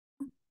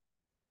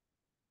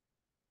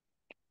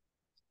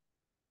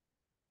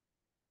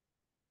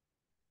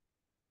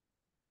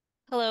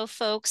Hello,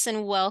 folks,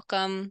 and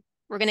welcome.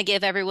 We're going to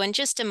give everyone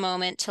just a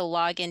moment to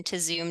log into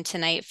Zoom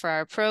tonight for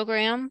our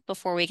program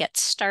before we get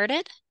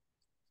started.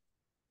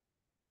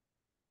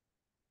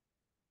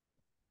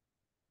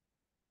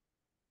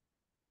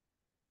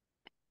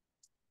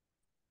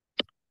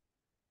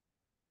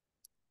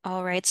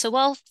 All right, so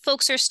while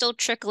folks are still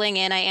trickling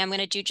in, I am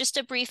going to do just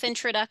a brief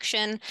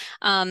introduction.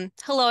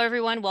 Hello,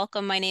 everyone.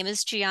 Welcome. My name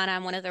is Gianna.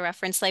 I'm one of the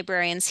reference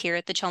librarians here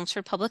at the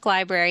Chelmsford Public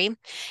Library.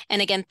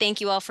 And again,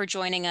 thank you all for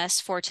joining us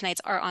for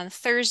tonight's Art on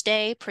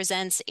Thursday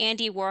presents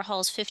Andy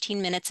Warhol's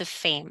 15 Minutes of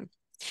Fame.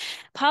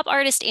 Pop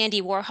artist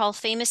Andy Warhol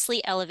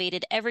famously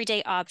elevated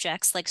everyday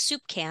objects like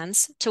soup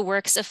cans to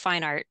works of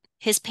fine art.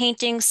 His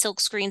paintings,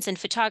 silkscreens, and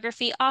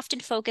photography often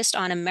focused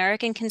on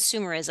American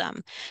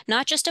consumerism,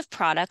 not just of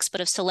products,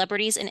 but of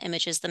celebrities and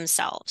images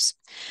themselves.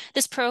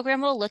 This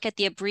program will look at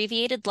the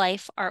abbreviated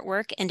life,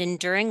 artwork, and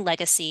enduring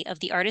legacy of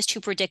the artist who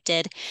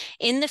predicted,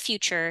 in the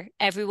future,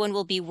 everyone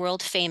will be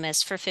world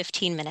famous for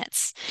 15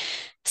 minutes.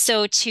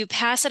 So to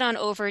pass it on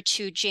over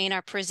to Jane,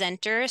 our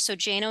presenter. So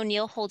Jane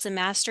O'Neill holds a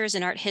master's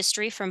in art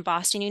history from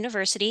Boston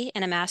University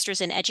and a master's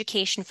in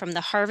education from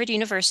the Harvard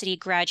University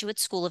Graduate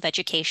School of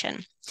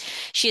Education.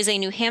 She is a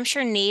New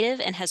Hampshire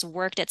native and has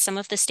worked at some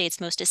of the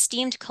state's most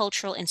esteemed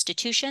cultural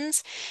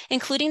institutions,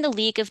 including the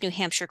League of New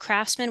Hampshire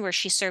Craftsmen, where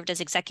she served as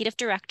executive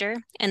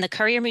director, and the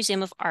Currier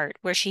Museum of Art,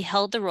 where she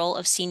held the role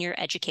of senior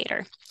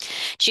educator.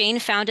 Jane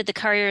founded the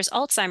Currier's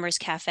Alzheimer's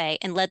Cafe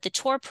and led the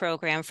tour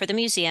program for the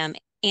museum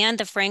and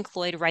the Frank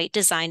Lloyd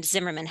Wright-designed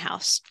Zimmerman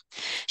House.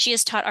 She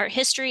has taught art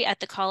history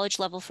at the college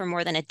level for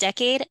more than a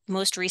decade,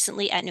 most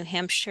recently at New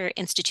Hampshire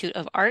Institute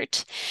of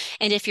Art.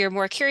 And if you're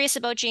more curious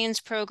about Jane's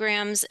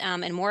programs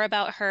and more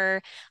about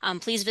her,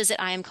 please visit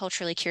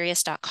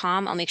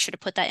iamculturallycurious.com. I'll make sure to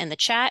put that in the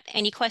chat.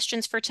 Any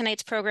questions for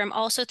tonight's program,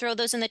 also throw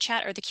those in the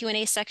chat or the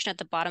Q&A section at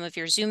the bottom of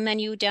your Zoom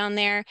menu down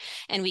there,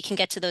 and we can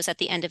get to those at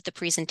the end of the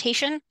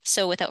presentation.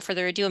 So without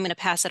further ado, I'm going to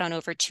pass it on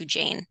over to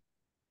Jane.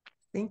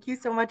 Thank you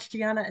so much,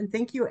 Gianna. And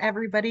thank you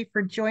everybody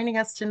for joining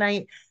us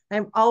tonight.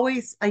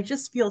 I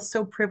just feel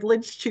so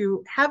privileged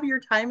to have your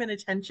time and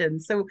attention.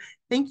 So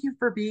thank you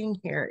for being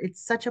here.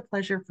 It's such a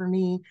pleasure for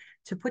me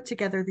to put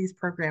together these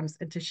programs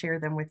and to share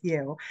them with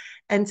you.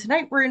 And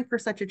tonight we're in for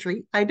such a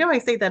treat. I know I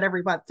say that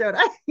every month, don't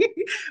I?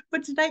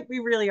 But tonight we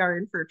really are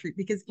in for a treat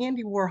because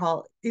Andy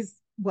Warhol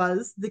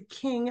was the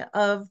king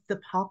of the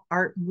pop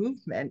art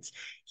movement.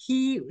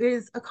 He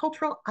is a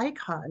cultural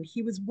icon.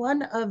 He was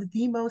one of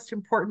the most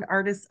important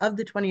artists of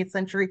the 20th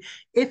century,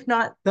 if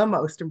not the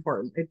most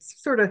important.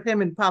 It's sort of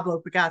him and Pablo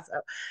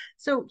Picasso.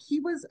 So he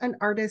was an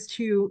artist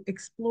who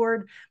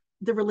explored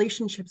the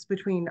relationships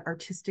between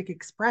artistic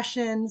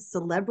expression,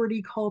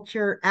 celebrity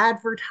culture,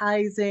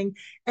 advertising,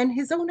 and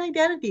his own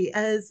identity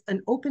as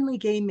an openly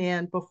gay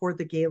man before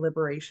the gay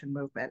liberation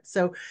movement.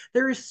 So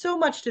there is so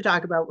much to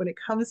talk about when it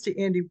comes to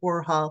Andy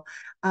Warhol.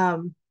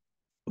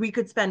 We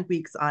could spend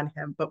weeks on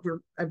him, but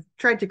I've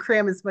tried to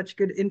cram as much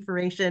good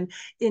information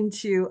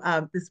into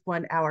this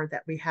 1 hour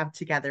that we have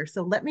together.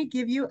 So let me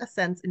give you a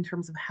sense in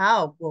terms of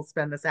how we'll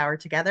spend this hour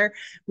together.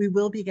 We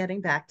will be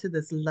getting back to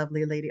this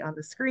lovely lady on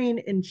the screen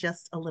in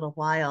just a little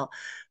while.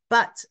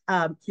 But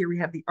here we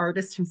have the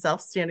artist himself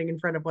standing in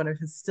front of one of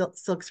his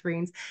silk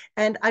screens.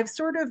 And I've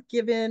sort of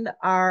given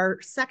our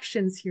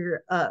sections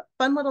here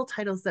fun little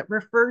titles that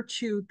refer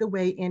to the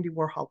way Andy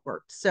Warhol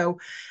worked. So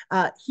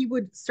he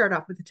would start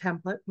off with a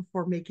template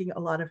before making a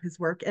lot of his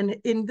work. And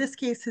in this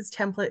case, his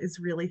template is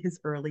really his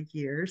early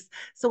years.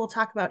 So we'll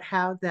talk about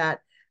how that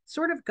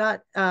sort of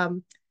got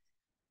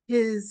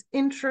his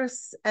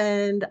interests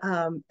and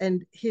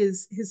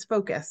his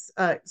focus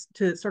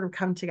to sort of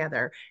come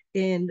together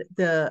in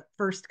the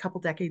first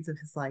couple decades of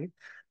his life.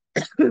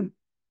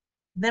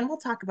 Then we'll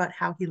talk about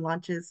how he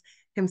launches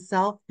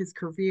himself, his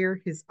career,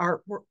 his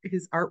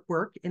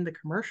artwork in the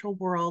commercial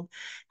world,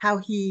 how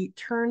he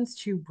turns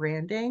to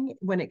branding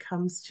when it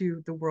comes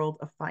to the world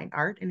of fine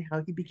art, and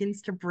how he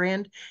begins to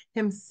brand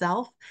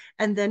himself.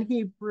 And then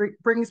he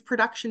brings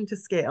production to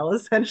scale,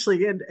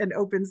 essentially, and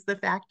opens the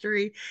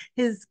factory.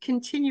 His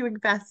continuing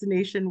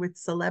fascination with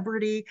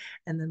celebrity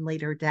and then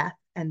later death.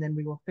 And then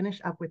we will finish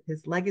up with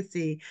his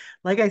legacy.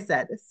 Like I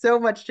said, so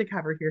much to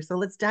cover here. So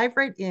let's dive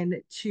right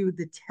into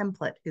the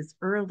template, his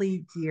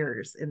early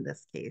years in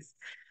this case.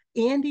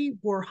 Andy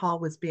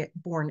Warhol was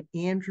born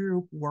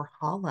Andrew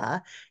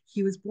Warhola.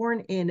 He was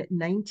born in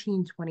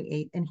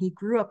 1928 and he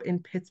grew up in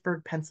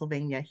Pittsburgh,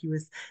 Pennsylvania. He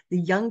was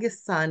the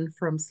youngest son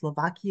from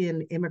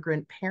Slovakian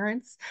immigrant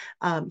parents.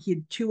 He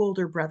had two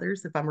older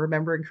brothers, if I'm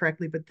remembering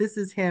correctly, but this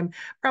is him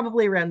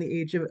probably around the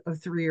age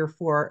of 3 or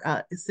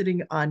 4,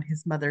 sitting on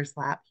his mother's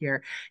lap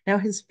here. Now,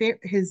 his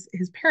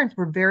parents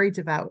were very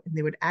devout and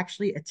they would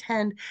actually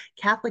attend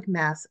Catholic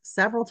Mass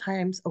several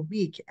times a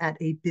week at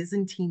a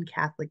Byzantine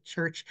Catholic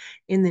church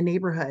in the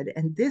neighborhood.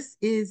 And this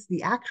is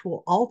the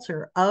actual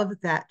altar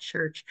of that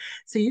church.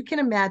 So you can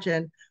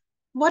imagine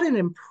what an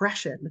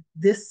impression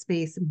this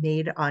space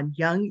made on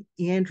young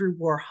Andrew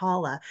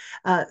Warhol,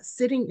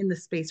 sitting in the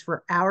space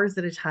for hours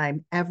at a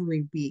time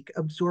every week,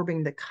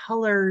 absorbing the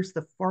colors,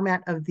 the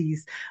format of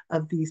these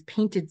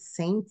painted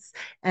saints,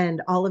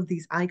 and all of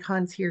these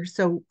icons here.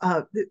 So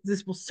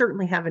this will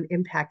certainly have an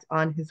impact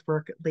on his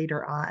work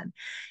later on.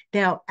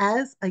 Now,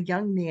 as a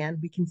young man,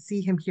 we can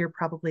see him here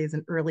probably as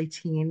an early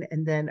teen,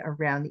 and then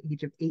around the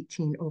age of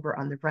 18 over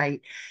on the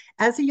right.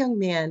 As a young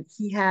man,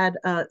 he had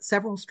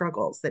several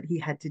struggles that he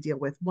had to deal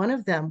with. One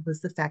of them was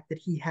the fact that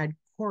he had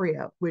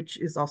chorea, which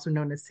is also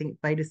known as St.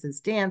 Vitus's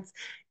dance.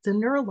 It's a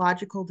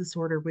neurological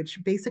disorder,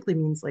 which basically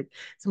means like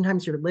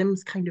sometimes your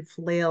limbs kind of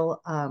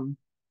flail um,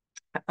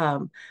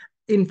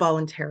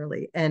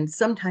 involuntarily. And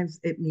sometimes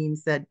it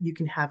means that you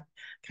can have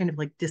kind of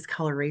like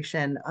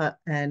discoloration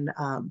and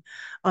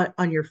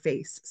on your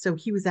face. So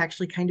he was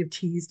actually kind of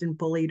teased and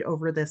bullied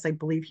over this. I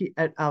believe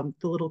the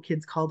little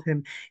kids called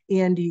him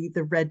Andy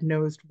the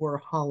red-nosed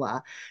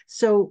Warhola.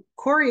 So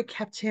Corey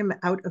kept him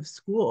out of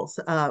schools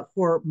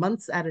for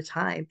months at a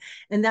time.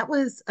 And that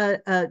was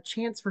a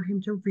chance for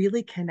him to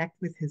really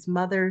connect with his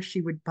mother.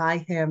 She would buy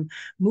him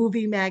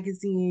movie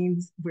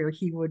magazines where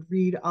he would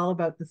read all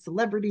about the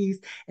celebrities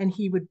and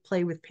he would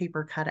play with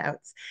paper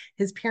cutouts.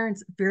 His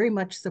parents very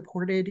much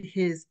supported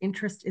his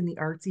interest in the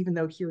arts, even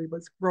though he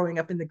was growing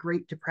up in the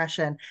Great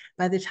Depression.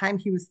 By the time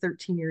he was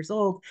 13 years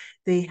old,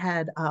 they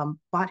had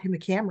bought him a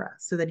camera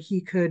so that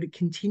he could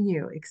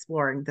continue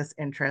exploring this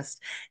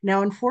interest.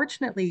 Now,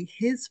 unfortunately,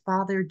 his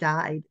father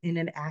died in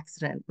an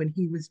accident when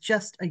he was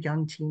just a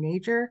young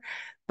teenager,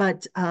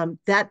 but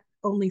that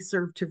only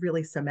served to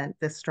really cement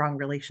this strong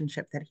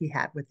relationship that he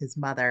had with his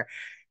mother.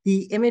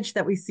 The image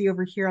that we see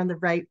over here on the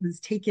right was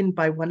taken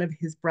by one of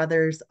his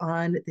brothers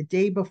on the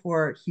day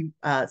before he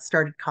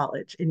started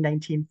college in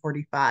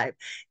 1945.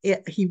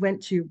 He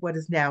went to what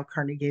is now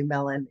Carnegie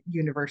Mellon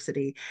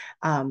University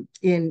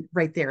in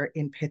right there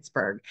in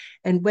Pittsburgh.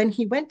 And when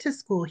he went to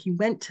school, he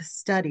went to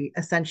study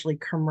essentially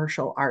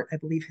commercial art. I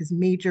believe his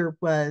major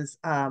was,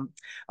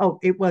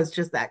 it was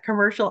just that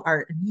commercial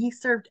art. And he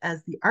served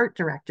as the art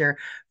director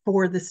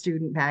for the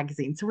student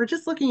magazine. So we're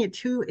just looking at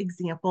two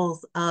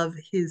examples of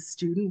his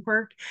student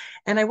work.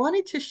 And I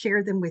wanted to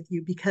share them with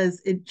you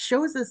because it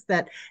shows us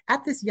that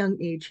at this young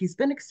age, he's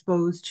been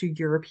exposed to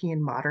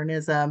European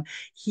modernism.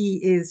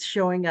 He is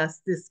showing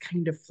us this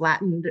kind of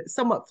flattened,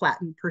 somewhat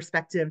flattened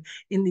perspective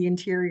in the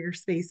interior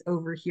space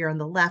over here on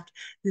the left,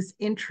 this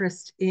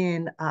interest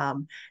in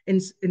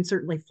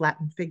certainly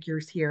flattened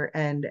figures here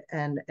and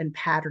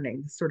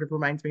patterning. This sort of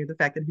reminds me of the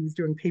fact that he was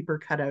doing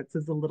paper cutouts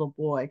as a little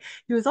boy.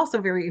 He was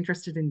also very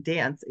interested in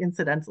dance,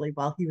 incidentally,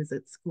 while he was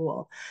at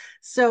school.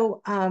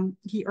 So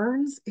he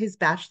earns his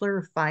Bachelor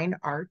of Fine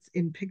Arts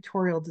in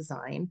Pictorial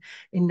Design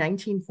in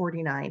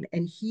 1949,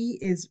 and he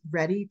is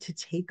ready to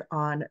take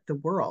on the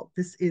world.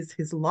 This is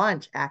his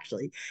launch,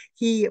 actually.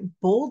 He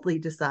boldly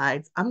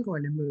decides, I'm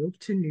going to move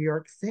to New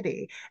York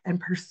City and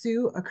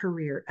pursue a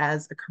career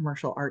as a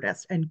commercial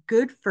artist. And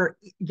good for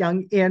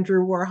young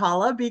Andrew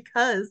Warhol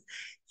because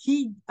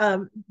he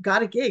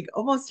got a gig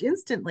almost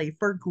instantly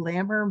for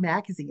Glamour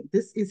magazine.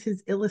 This is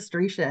his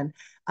illustration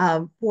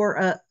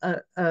for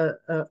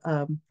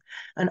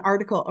an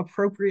article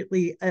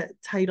appropriately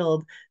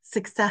titled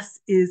 "Success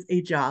is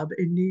a Job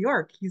in New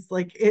York." He's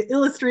like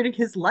illustrating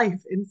his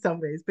life in some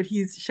ways, but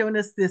he's shown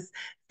us this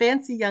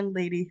fancy young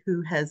lady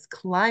who has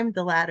climbed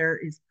the ladder,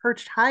 is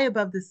perched high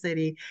above the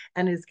city,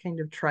 and is kind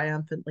of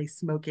triumphantly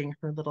smoking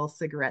her little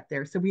cigarette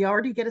there. So we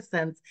already get a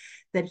sense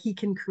that he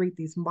can create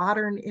these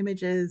modern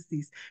images,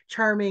 these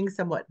charming,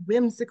 somewhat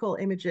whimsical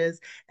images,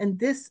 and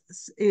this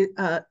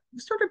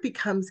sort of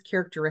becomes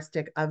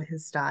characteristic of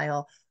his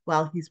style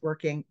while he's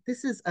working.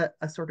 This is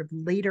a sort of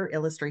later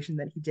illustration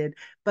that he did,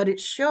 but it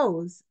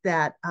shows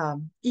that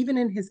even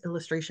in his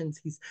illustrations,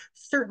 he's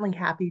certainly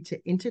happy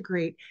to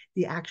integrate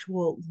the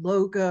actual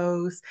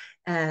logos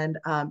and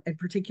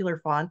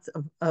particular fonts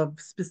of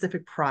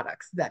specific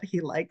products that he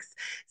likes.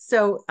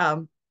 So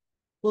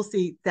we'll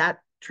see that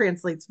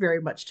translates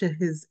very much to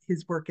his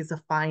work as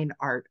a fine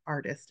art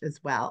artist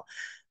as well.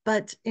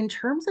 But in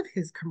terms of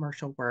his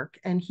commercial work,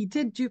 and he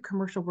did do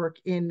commercial work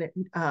in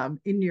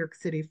New York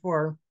City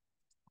for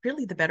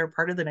really the better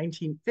part of the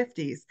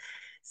 1950s.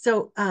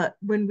 So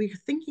when we're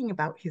thinking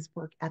about his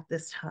work at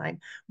this time,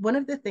 one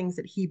of the things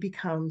that he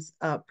becomes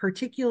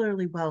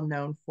particularly well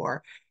known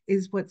for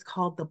is what's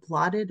called the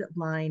blotted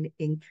line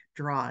ink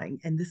drawing.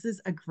 And this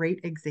is a great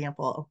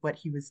example of what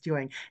he was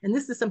doing. And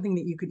this is something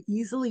that you could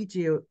easily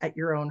do at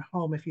your own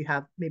home if you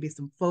have maybe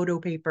some photo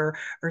paper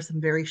or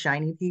some very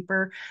shiny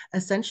paper.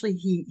 Essentially,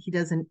 he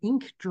does an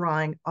ink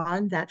drawing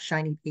on that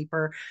shiny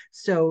paper.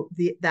 So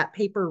that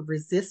paper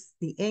resists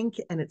the ink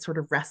and it's sort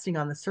of resting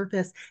on the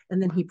surface.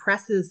 And then he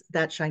presses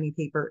that shiny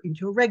paper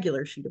into a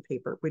regular sheet of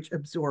paper, which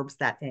absorbs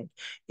that ink.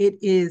 It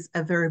is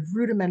a very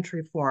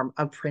rudimentary form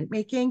of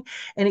printmaking,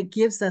 and it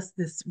gives us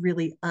this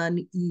really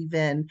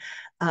uneven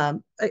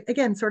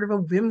Again, sort of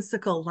a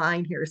whimsical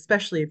line here,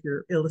 especially if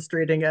you're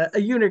illustrating a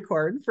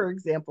unicorn, for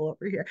example,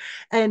 over here.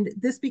 And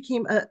this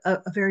became a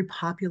very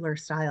popular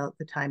style at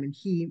the time. And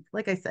he,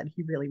 like I said,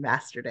 he really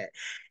mastered it.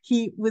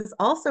 He was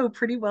also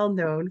pretty well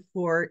known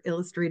for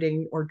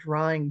illustrating or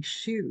drawing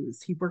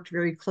shoes. He worked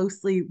very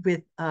closely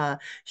with a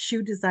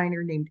shoe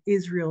designer named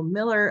Israel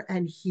Miller,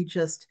 and he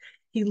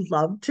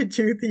loved to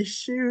do these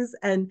shoes.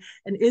 And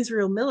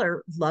Israel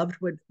Miller loved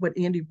what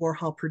Andy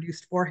Warhol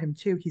produced for him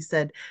too. He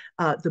said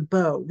the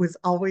bow was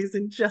always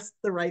in just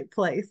the right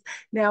place.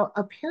 Now,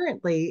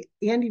 apparently,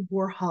 Andy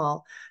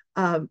Warhol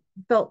um,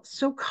 felt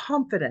so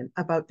confident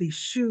about these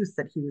shoes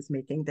that he was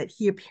making that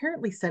he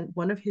apparently sent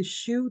one of his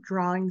shoe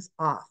drawings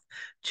off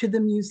to the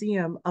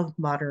Museum of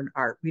Modern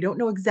Art. We don't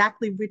know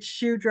exactly which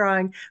shoe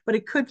drawing, but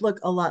it could look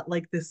a lot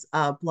like this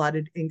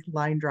blotted ink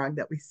line drawing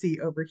that we see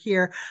over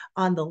here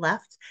on the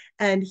left.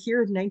 And here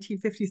in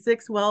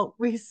 1956, well,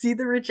 we see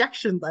the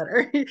rejection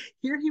letter.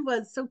 Here he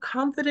was so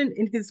confident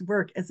in his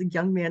work as a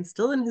young man,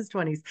 still in his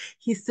 20s.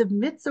 He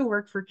submits a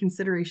work for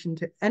consideration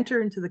to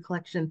enter into the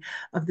collection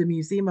of the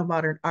Museum of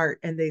Modern Art,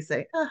 and they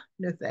say,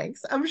 no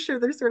thanks. I'm sure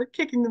they're sort of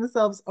kicking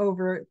themselves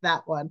over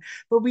that one.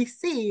 But we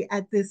see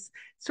at this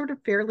sort of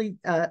fairly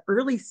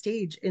early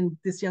stage in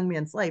this young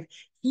man's life,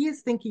 he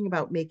is thinking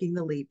about making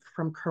the leap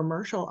from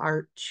commercial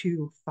art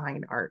to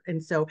fine art.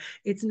 And so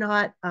it's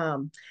not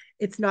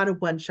a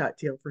one-shot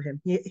deal for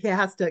him. He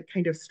has to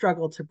kind of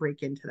struggle to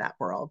break into that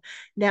world.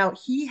 Now,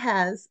 he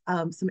has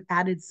some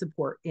added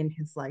support in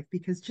his life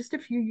because just a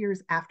few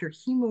years after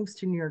he moves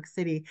to New York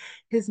City,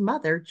 his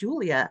mother,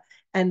 Julia,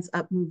 ends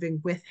up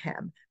moving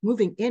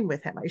in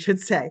with him, I should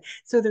say.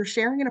 So they're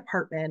sharing an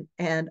apartment,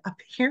 and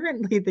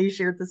apparently they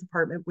shared this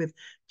apartment with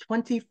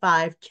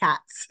 25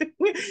 cats.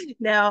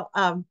 Now,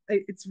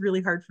 it's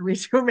really hard for me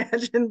to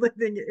imagine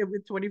living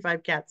with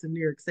 25 cats in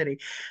New York City.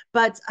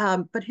 But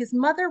his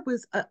mother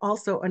was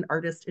also an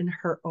artist in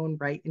her own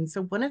right. And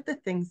so one of the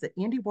things that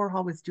Andy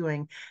Warhol was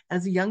doing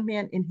as a young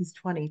man in his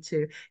 20s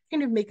to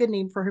kind of make a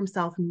name for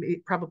himself and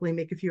probably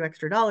make a few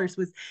extra dollars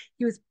was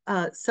he was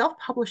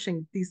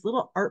self-publishing these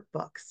little art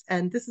books.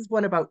 And this is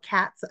one about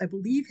cats. I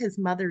believe his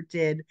mother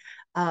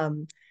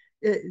um,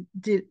 uh,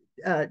 did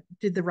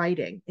did the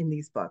writing in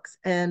these books.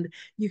 And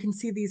you can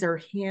see these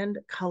are hand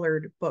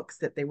colored books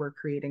that they were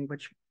creating,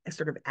 which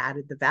sort of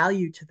added the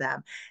value to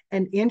them.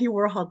 And Andy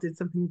Warhol did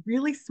something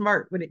really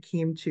smart when it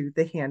came to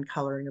the hand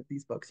coloring of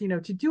these books. You know,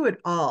 to do it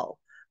all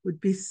would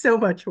be so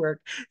much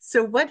work.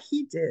 So what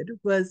he did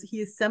was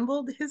he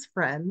assembled his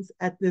friends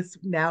at this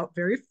now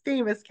very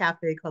famous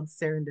cafe called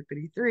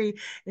Serendipity 3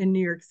 in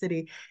New York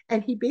City.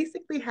 And he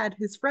basically had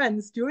his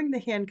friends doing the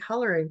hand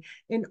coloring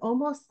in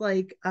almost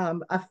like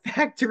a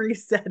factory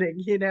setting,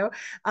 you know?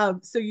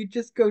 So you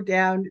just go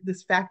down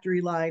this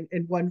factory line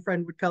and one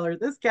friend would color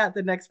this cat,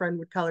 the next friend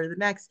would color the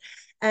next.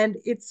 And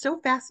it's so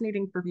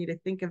fascinating for me to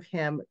think of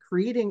him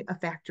creating a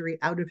factory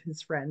out of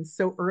his friends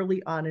so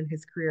early on in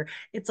his career.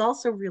 It's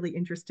also really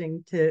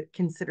interesting to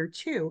consider,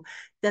 too,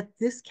 that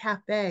this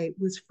cafe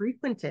was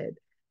frequented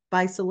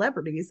by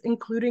celebrities,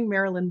 including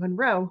Marilyn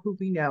Monroe, who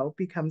we know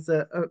becomes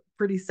a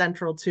pretty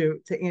central to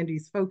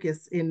Andy's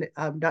focus in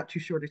not too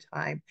short a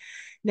time.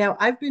 Now,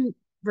 I've been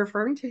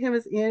referring to him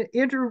as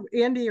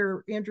Andy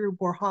or Andrew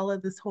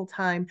Warhola this whole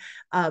time.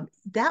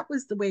 That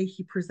was the way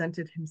he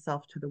presented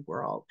himself to the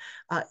world.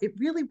 It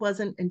really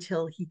wasn't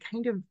until he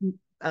kind of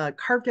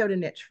carved out a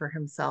niche for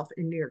himself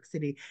in New York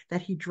City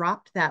that he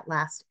dropped that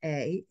last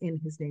A in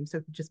his name. So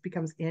he just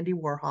becomes Andy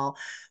Warhol.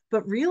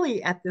 But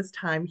really, at this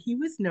time, he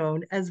was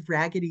known as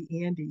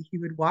Raggedy Andy. He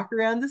would walk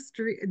around the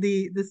street,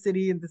 the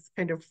city in this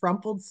kind of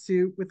frumpled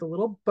suit with a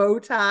little bow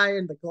tie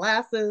and the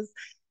glasses,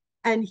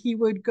 and he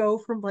would go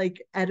from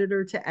like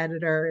editor to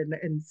editor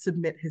and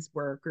submit his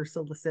work or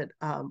solicit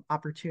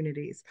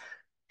opportunities.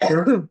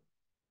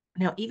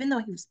 Now, even though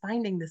he was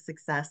finding this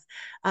success,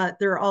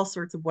 there are all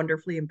sorts of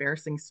wonderfully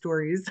embarrassing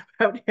stories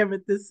about him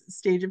at this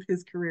stage of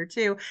his career,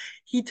 too.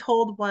 He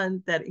told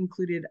one that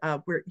included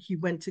where he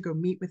went to go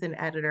meet with an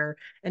editor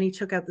and he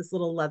took out this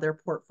little leather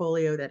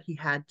portfolio that he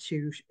had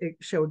to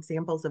show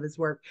examples of his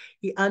work.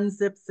 He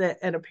unzips it,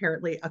 and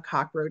apparently a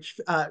cockroach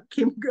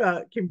came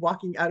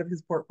walking out of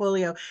his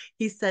portfolio.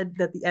 He said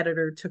that the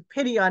editor took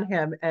pity on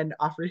him and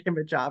offered him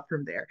a job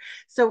from there.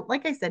 So,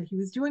 like I said, he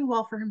was doing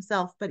well for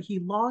himself, but he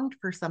longed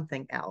for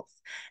something else.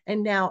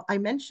 And now I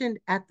mentioned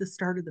at the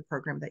start of the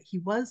program that he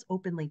was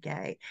openly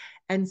gay.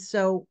 And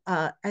so,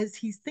 as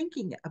he's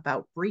thinking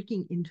about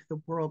breaking into the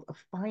world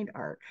of fine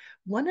art,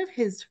 one of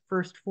his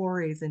first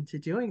forays into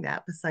doing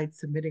that, besides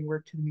submitting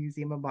work to the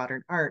Museum of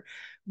Modern Art,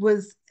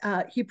 was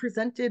he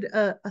presented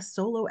a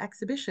solo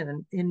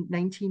exhibition in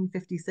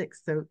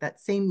 1956. So, that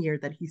same year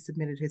that he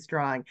submitted his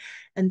drawing.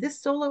 And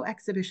this solo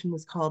exhibition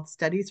was called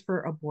Studies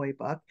for a Boy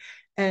Book.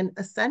 And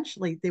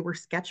essentially, they were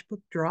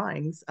sketchbook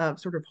drawings of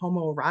sort of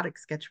homoerotic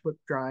sketchbook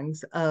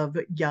drawings of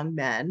young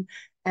men,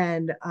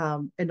 and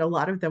a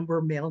lot of them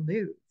were male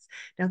nudes.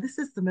 Now, this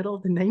is the middle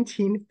of the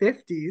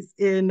 1950s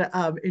in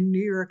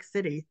New York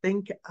City.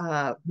 Think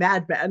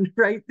Mad Men,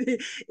 right?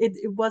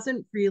 It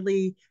wasn't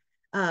really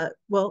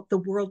well, the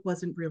world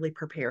wasn't really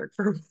prepared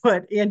for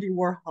what Andy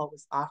Warhol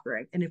was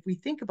offering. And if we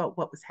think about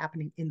what was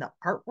happening in the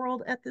art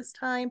world at this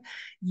time,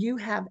 you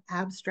have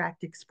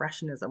abstract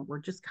expressionism. We're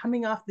just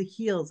coming off the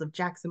heels of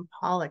Jackson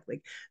Pollock,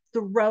 like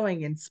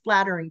throwing and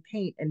splattering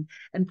paint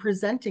and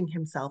presenting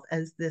himself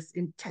as this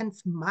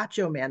intense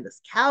macho man,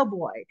 this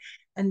cowboy.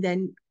 And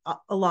then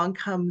along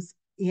comes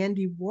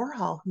Andy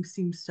Warhol, who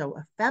seems so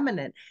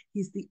effeminate.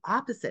 He's the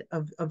opposite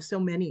of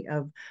so many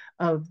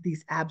of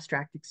these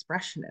abstract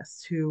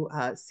expressionists who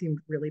seemed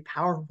really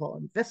powerful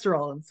and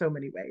visceral in so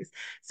many ways.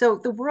 So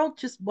the world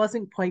just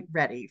wasn't quite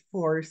ready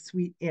for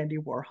sweet Andy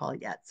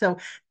Warhol yet. So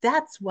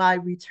that's why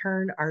we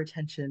turn our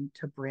attention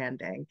to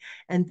branding.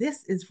 And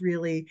this is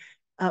really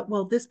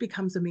well, this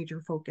becomes a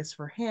major focus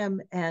for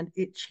him, and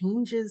it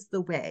changes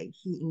the way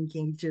he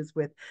engages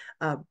with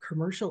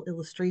commercial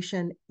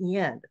illustration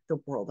and the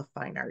world of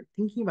fine art.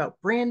 Thinking about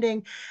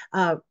branding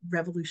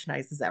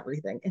revolutionizes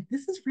everything. And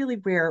this is really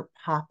where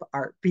pop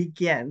art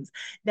begins.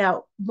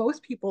 Now,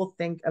 most people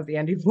think of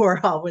Andy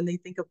Warhol when they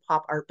think of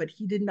pop art, but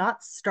he did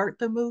not start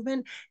the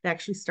movement. It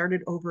actually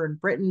started over in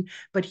Britain,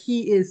 but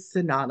he is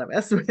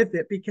synonymous with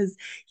it because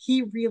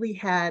he really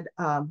had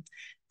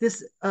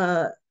this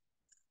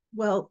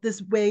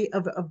this way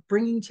of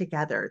bringing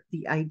together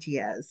the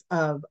ideas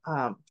of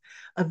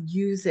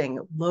using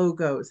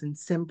logos and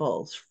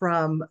symbols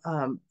from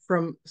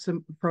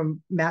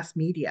mass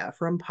media,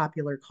 from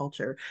popular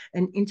culture,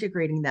 and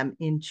integrating them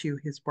into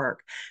his work.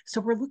 So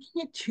we're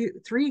looking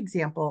at three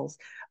examples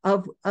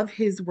of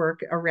his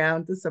work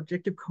around the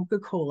subject of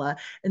Coca-Cola,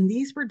 and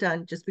these were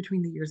done just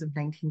between the years of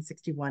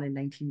 1961 and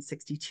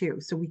 1962.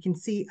 So we can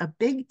see a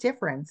big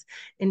difference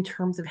in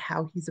terms of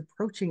how he's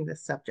approaching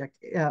this subject.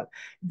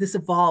 This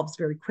evolves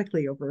very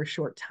quickly over a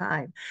short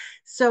time.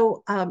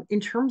 So, in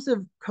terms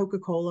of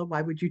Coca-Cola,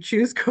 why would you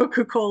choose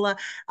Coca-Cola?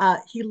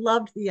 He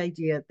loved the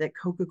idea that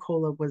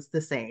Coca-Cola was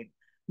the same,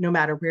 no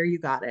matter where you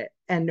got it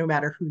and no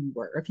matter who you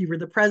were. If you were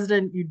the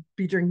president, you'd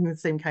be drinking the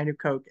same kind of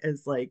Coke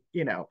as, like,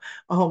 a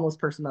homeless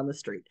person on the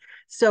street.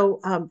 So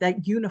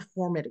that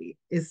uniformity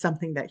is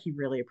something that he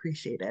really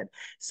appreciated.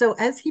 So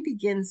as he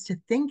begins to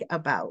think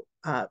about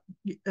uh,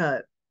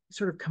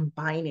 sort of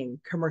combining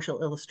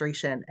commercial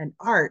illustration and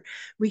art,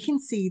 we can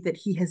see that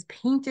he has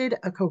painted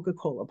a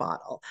Coca-Cola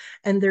bottle.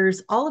 And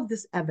there's all of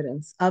this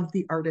evidence of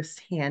the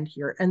artist's hand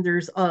here. And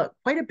there's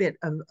quite a bit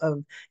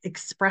of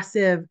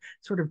expressive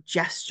sort of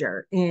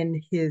gesture in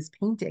his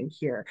painting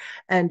here.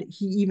 And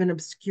he even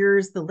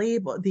obscures the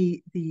label,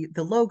 the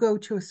logo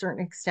to a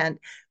certain extent.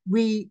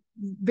 We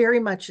very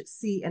much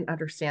see and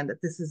understand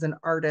that this is an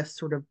artist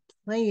sort of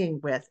playing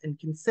with and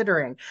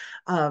considering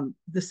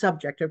the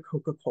subject of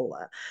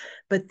Coca-Cola.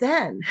 But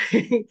then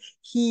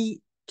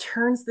he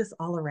turns this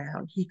all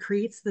around. He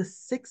creates this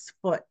 6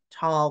 foot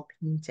tall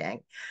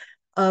painting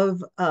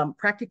of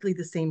practically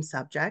the same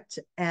subject,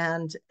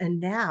 and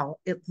now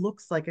it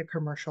looks like a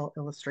commercial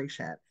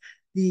illustration.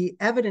 The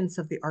evidence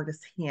of the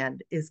artist's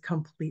hand is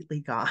completely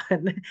gone.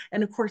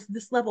 And of course,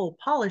 this level of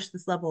polish,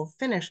 this level of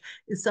finish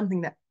is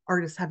something that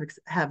artists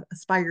have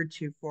aspired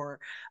to for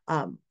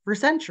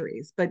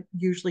centuries, but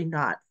usually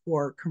not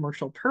for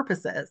commercial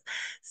purposes.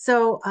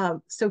 So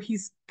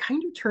he's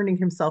kind of turning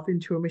himself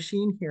into a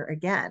machine here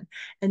again.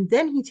 And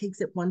then he takes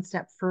it one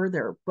step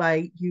further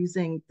by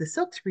using the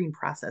silkscreen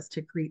process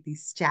to create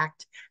these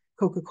stacked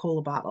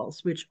Coca-Cola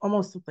bottles, which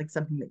almost look like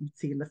something that you'd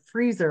see in the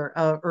freezer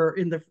or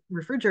in the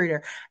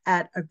refrigerator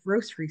at a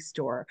grocery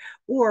store,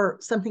 or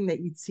something that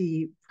you'd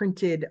see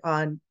printed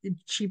on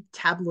cheap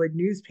tabloid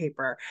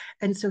newspaper.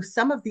 And so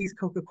some of these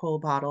Coca-Cola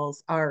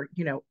bottles are,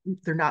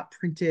 they're not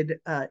printed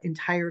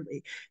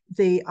entirely.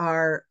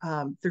 They're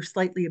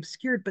slightly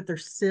obscured, but they're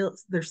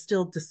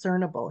still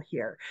discernible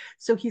here.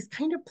 So he's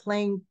kind of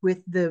playing with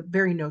the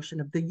very notion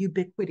of the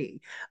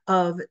ubiquity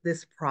of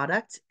this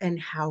product and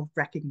how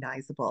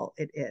recognizable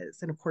it is.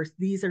 And of course,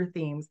 these are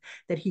themes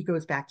that he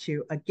goes back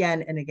to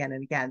again and again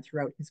and again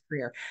throughout his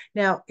career.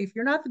 Now, if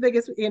you're not the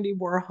biggest Andy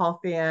Warhol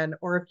fan,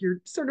 or if you're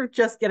sort of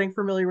just getting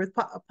familiar with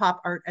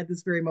pop art at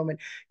this very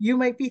moment, you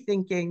might be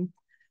thinking,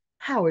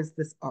 how is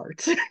this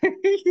art?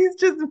 He's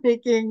just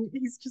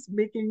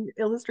making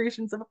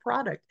illustrations of a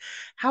product.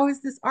 How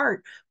is this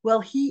art? Well,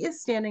 he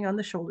is standing on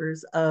the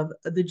shoulders of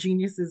the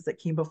geniuses that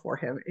came before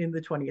him in the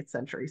 20th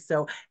century.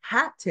 So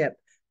hat tip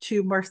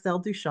to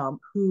Marcel Duchamp,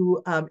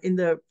 who in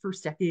the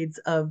first decades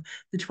of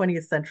the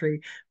 20th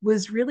century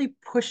was really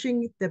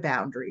pushing the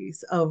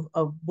boundaries of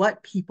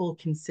what people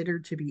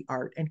considered to be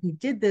art. And he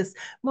did this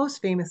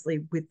most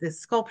famously with this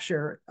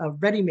sculpture, a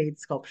ready-made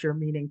sculpture,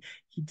 meaning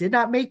he did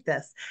not make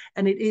this.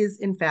 And it is,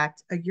 in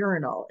fact, a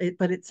urinal,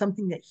 but it's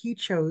something that he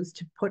chose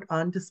to put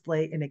on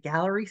display in a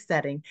gallery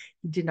setting.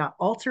 He did not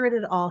alter it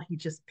at all. He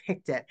just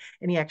picked it.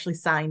 And he actually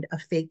signed a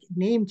fake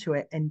name to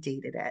it and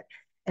dated it.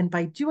 And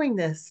by doing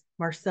this,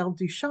 Marcel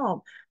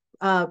Duchamp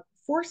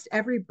forced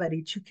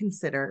everybody to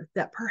consider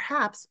that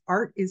perhaps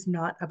art is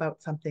not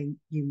about something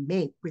you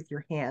make with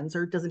your hands,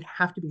 or it doesn't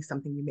have to be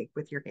something you make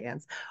with your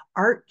hands.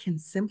 Art can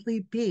simply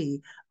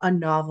be a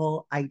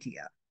novel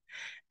idea.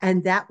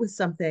 And that was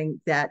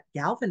something that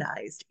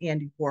galvanized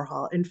Andy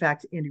Warhol. In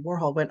fact, Andy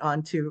Warhol went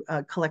on to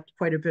collect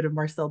quite a bit of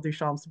Marcel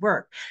Duchamp's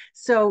work.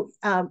 So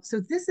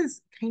this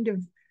is kind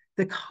of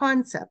the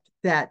concept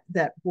that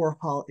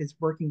Warhol is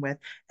working with.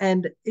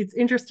 And it's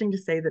interesting to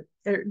say that,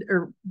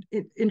 or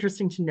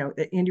interesting to note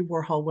that Andy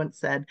Warhol once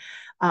said,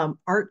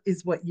 art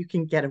is what you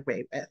can get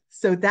away with.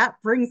 So that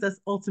brings us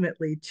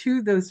ultimately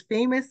to those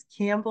famous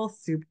Campbell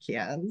soup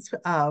cans,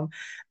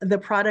 the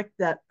product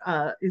that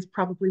is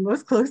probably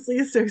most closely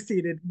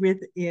associated with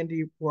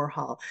Andy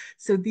Warhol.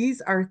 So these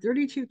are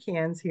 32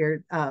 cans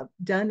here,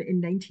 done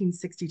in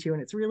 1962,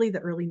 and it's really the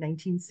early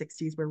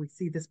 1960s where we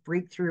see this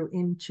breakthrough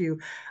into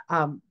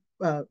um,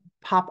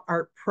 pop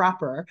art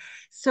proper.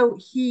 So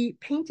he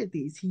painted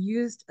these. He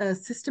used a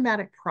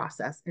systematic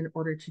process in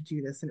order to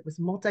do this, and it was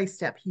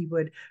multi-step. He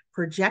would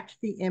project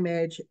the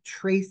image,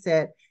 trace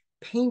it,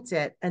 paint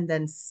it, and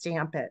then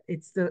stamp it.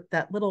 It's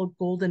that little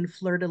golden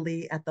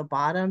fleur-de-lis at the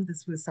bottom.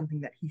 This was something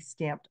that he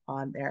stamped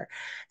on there.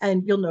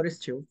 And you'll notice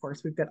too, of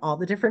course, we've got all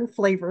the different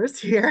flavors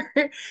here.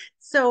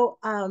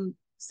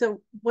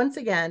 So once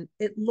again,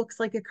 it looks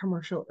like a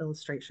commercial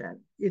illustration.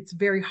 It's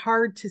very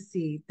hard to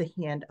see the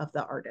hand of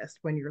the artist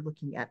when you're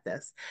looking at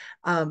this.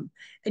 And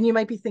you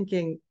might be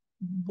thinking,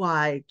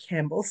 why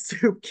Campbell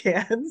soup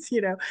cans,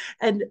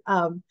 And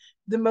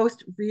the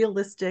most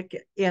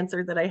realistic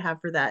answer that I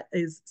have for that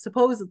is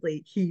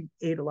supposedly he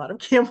ate a lot of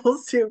Campbell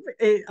soup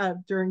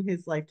during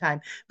his lifetime,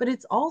 but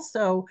it's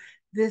also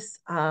this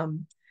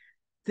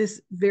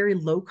this very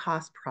low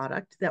cost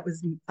product that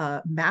was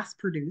mass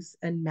produced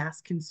and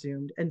mass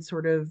consumed and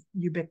sort of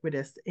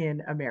ubiquitous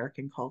in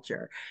American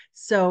culture.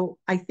 So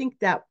I think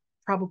that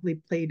probably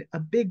played a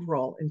big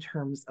role in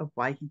terms of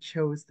why he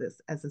chose this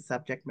as a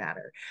subject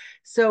matter.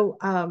 So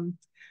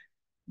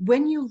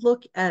when you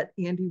look at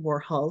Andy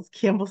Warhol's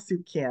Campbell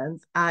soup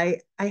cans, I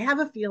have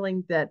a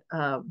feeling that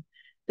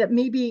that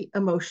maybe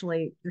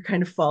emotionally you're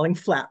kind of falling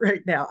flat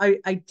right now.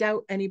 I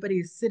doubt anybody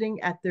is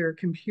sitting at their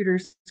computer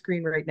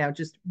screen right now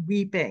just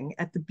weeping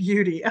at the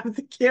beauty of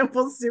the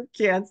Campbell soup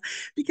cans,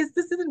 because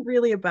this isn't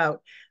really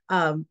about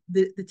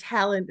the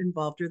talent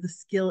involved or the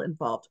skill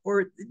involved,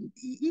 or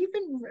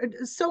even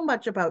so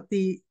much about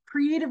the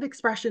creative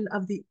expression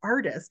of the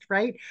artist,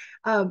 right?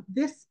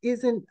 This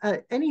isn't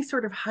any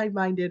sort of high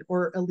minded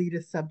or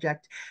elitist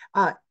subject.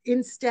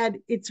 Instead,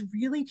 it's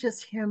really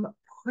just him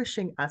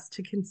pushing us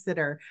to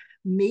consider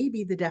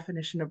maybe the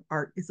definition of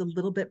art is a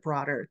little bit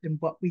broader than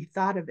what we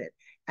thought of it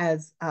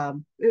as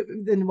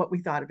than what we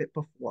thought of it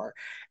before.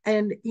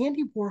 And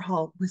Andy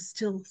Warhol was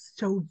still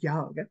so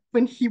young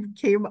when he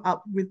came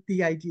up with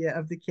the idea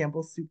of the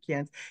Campbell soup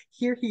cans.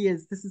 Here he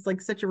is. This is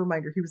like such a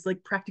reminder. He was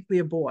like practically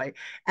a boy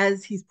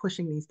as he's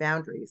pushing these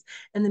boundaries.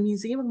 And the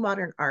Museum of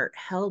Modern Art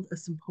held a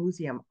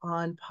symposium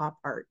on pop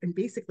art. And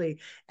basically,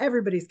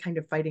 everybody's kind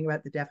of fighting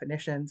about the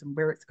definitions and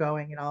where it's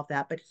going and all of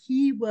that. But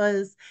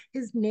his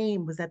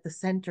name was at the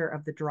center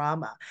of the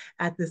drama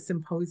at this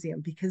symposium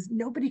because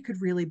nobody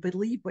could really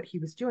believe what he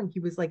was doing. He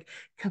was like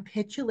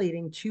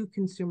capitulating to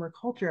consumer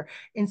culture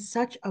in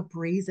such a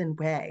brazen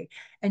way.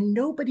 And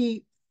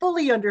nobody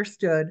fully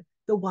understood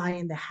the why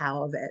and the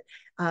how of it.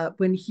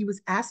 When he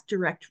was asked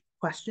direct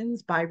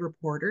questions by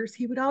reporters,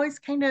 he would always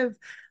kind of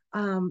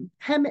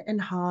hem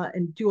and haw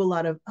and do a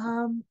lot of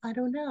I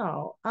don't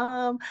know,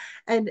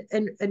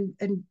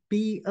 and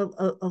be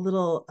a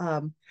little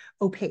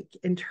opaque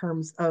in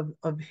terms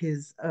of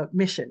his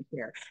mission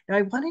here. Now,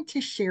 I wanted to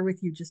share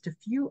with you just a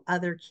few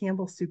other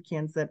Campbell soup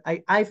cans that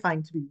I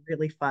find to be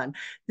really fun.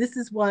 This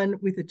is one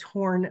with a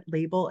torn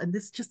label, and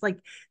this just like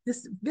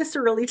this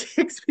viscerally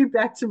takes me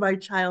back to my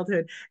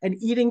childhood and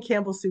eating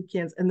Campbell soup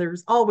cans. And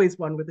there's always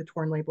one with a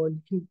torn label,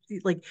 and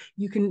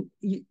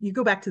you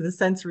go back to the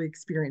sensory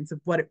experience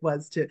of what it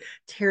was to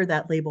tear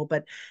that label.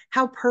 But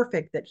how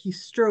perfect that he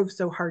strove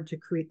so hard to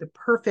create the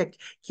perfect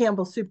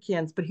Campbell soup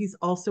cans, but he's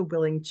also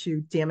willing to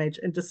damage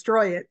and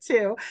destroy it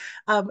too.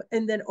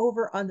 And then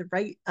over on the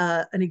right,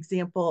 an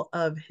example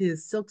of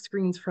his silk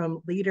screens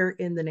from later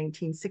in the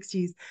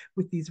 1960s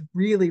with these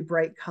really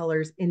bright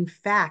colors. In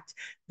fact,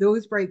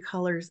 those bright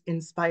colors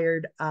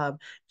inspired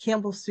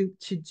Campbell Soup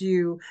to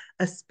do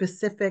a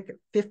specific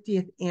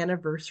 50th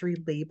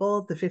anniversary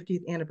label, the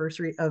 50th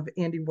anniversary of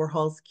Andy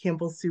Warhol's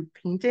Campbell Soup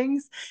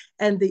paintings.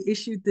 And they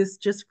issued this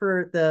just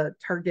for the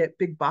Target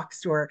big box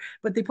store,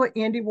 but they put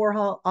Andy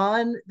Warhol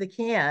on the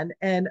can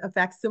and a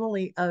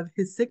facsimile of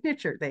his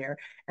signature there.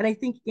 And I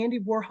think Andy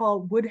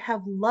Warhol would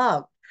have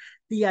loved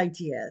the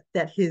idea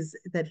that his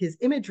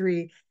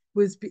imagery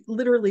was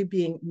literally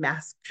being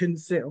mass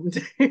consumed.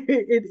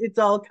 It's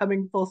all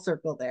coming full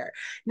circle there.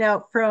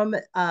 Now, from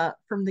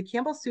the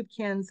Campbell soup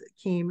cans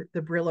came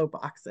the Brillo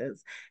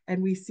boxes,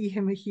 and we see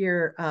him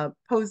here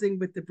posing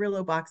with the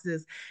Brillo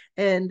boxes.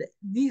 And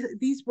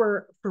these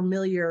were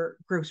familiar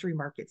grocery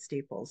market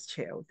staples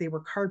too. They were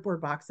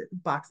cardboard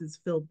boxes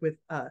filled with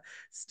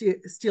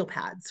steel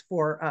pads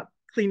for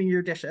cleaning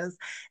your dishes.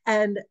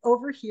 And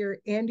over here,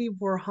 Andy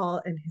Warhol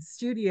and his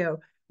studio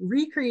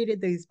recreated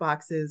these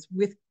boxes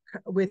with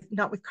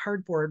not with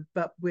cardboard,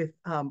 but with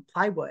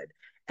plywood.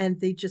 and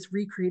they just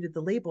recreated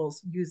the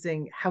labels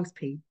using house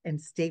paint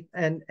and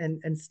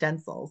and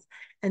stencils.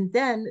 And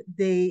then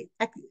they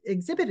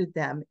exhibited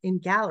them in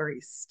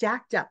galleries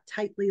stacked up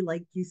tightly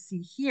like you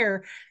see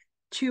here,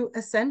 to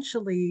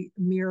essentially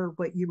mirror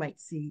what you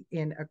might see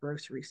in a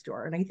grocery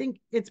store. And I think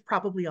it's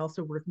probably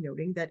also worth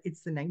noting that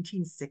it's the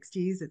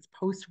 1960s, it's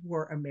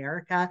post-war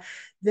America,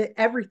 that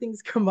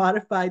everything's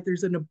commodified.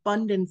 There's an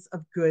abundance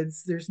of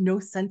goods, there's no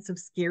sense of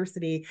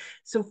scarcity.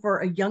 So for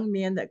a young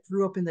man that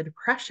grew up in the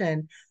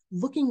Depression,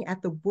 looking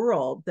at the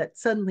world that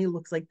suddenly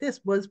looks like this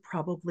was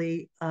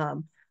probably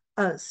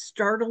a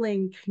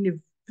startling kind of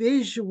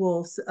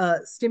visual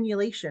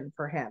stimulation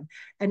for him.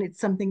 And it's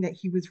something that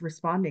he was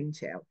responding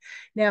to.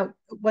 Now,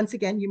 once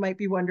again, you might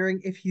be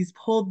wondering if he's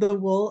pulled the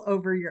wool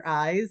over your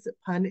eyes,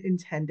 pun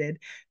intended,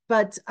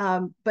 but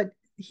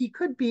he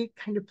could be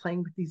kind of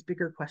playing with these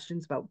bigger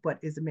questions about what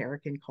is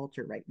American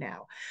culture right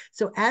now.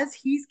 So, as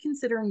he's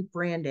considering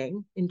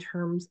branding in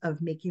terms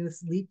of making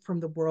this leap from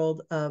the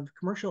world of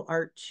commercial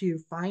art to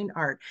fine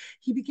art,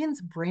 he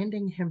begins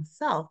branding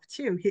himself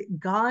too.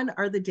 Gone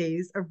are the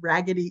days of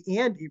Raggedy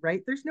Andy,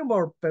 right? There's no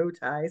more bow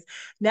ties.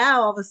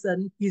 Now, all of a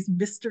sudden, he's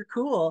Mr.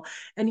 Cool.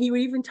 And he would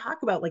even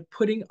talk about like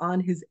putting on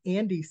his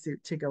Andy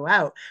suit to go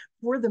out.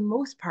 For the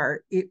most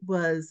part, it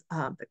was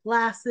the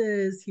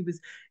glasses. He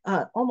was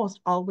almost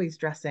always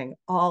dressing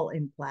all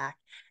in black,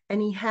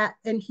 and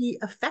he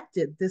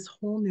affected this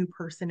whole new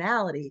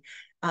personality,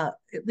 at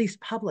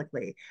least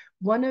publicly.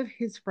 One of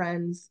his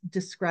friends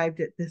described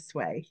it this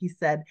way. He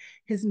said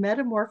his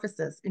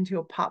metamorphosis into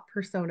a pop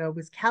persona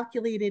was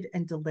calculated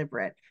and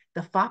deliberate.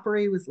 The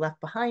foppery was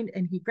left behind,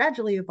 and he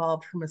gradually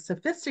evolved from a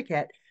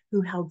sophisticate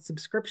who held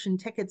subscription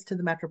tickets to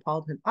the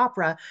Metropolitan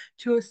Opera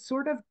to a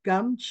sort of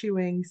gum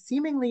chewing,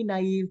 seemingly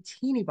naive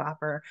teeny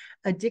bopper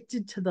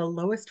addicted to the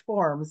lowest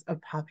forms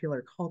of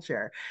popular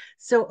culture.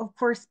 So, of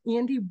course,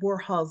 Andy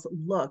Warhol's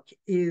look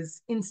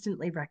is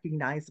instantly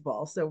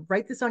recognizable. So,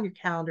 write this on your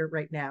calendar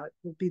right now. It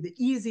will be the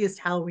easiest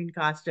Halloween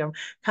costume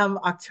come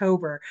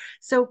October.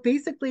 So,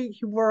 basically,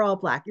 he wore all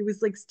black. It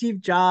was like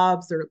Steve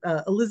Jobs or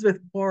Elizabeth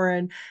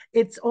Warren.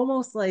 It's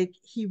almost like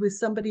he was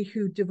somebody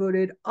who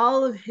devoted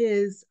all of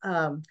his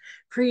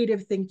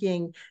creative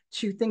thinking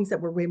to things that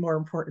were way more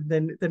important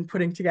than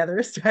putting together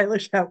a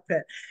stylish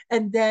outfit.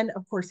 And then,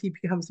 of course, he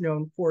becomes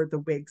known for the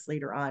wigs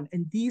later on.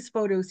 And these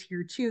photos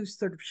here, too,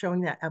 sort of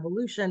showing that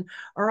evolution,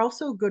 are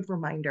also a good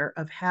reminder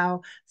of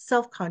how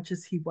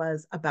self-conscious he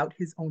was about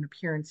his own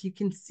appearance. You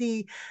can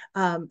see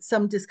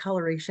some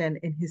discoloration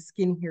in his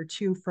skin here,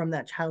 too, from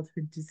that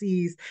childhood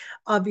disease.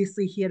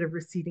 Obviously, he had a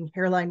receding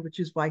hairline, which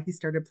is why he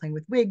started playing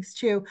with wigs,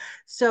 too.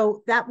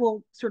 So that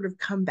will sort of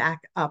come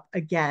back up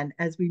again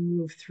as we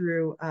move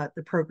through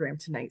the program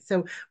tonight.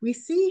 So we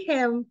see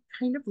him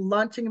kind of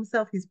launching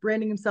himself. He's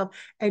branding himself,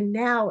 and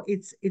now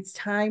it's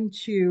time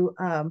to,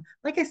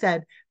 like I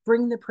said,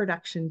 bring the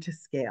production to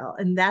scale.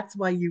 And that's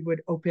why you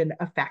would open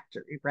a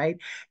factory, right?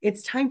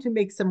 It's time to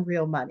make some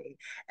real money.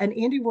 And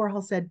Andy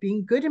Warhol said,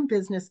 being good in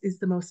business is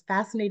the most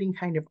fascinating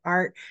kind of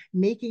art.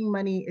 Making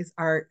money is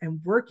art, and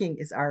working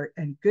is art,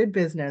 and good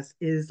business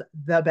is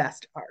the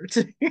best art.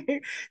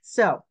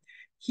 So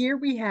here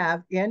we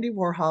have Andy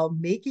Warhol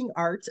making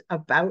art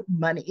about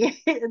money.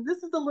 And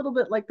this is a little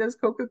bit like those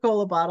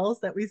Coca-Cola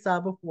bottles that we saw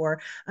before,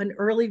 an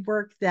early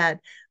work that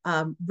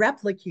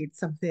replicates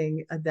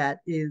something that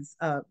is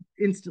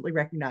instantly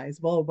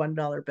recognizable, a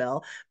 $1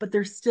 bill, but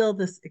there's still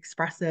this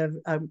expressive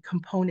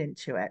component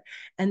to it.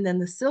 And then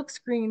the silk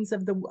screens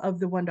of the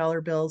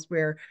 $1 bills,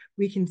 where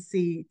we can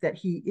see that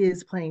he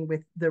is playing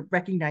with the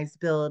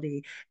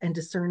recognizability and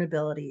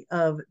discernibility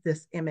of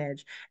this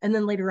image. And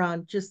then later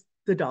on, just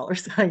the dollar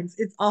signs.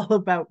 It's all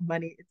about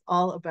money. It's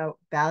all about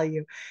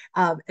value.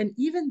 And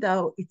even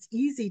though it's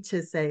easy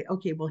to say,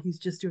 okay, well, he's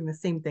just doing the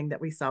same thing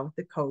that we saw with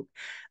the Coke,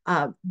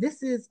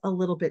 this is a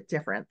little bit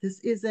different.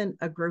 This isn't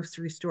a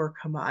grocery store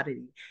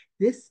commodity.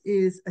 This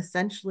is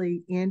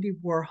essentially Andy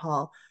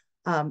Warhol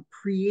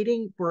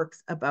creating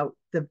works about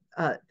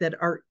that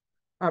are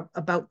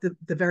about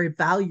the very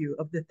value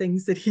of the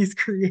things that he's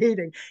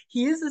creating.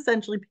 He is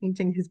essentially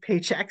painting his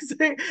paychecks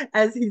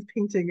as he's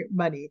painting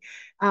money.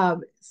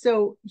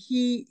 So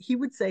he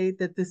would say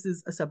that this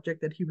is a subject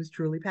that he was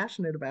truly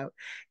passionate about.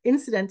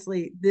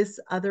 Incidentally, this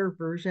other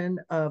version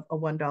of a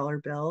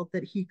 $1 bill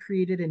that he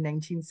created in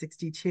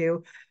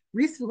 1962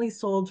 recently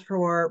sold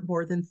for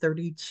more than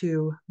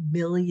 $32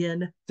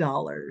 million.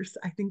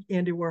 I think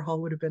Andy Warhol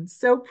would have been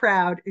so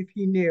proud if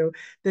he knew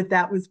that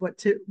that was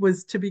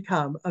was to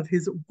become of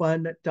his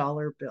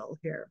 $1 bill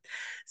here.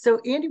 So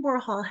Andy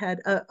Warhol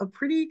had a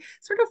pretty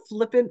sort of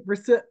flippant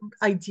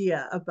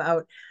idea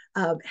about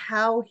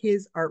how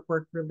his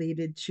artwork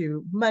related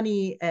to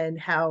money and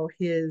how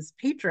his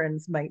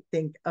patrons might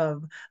think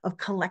of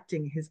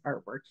collecting his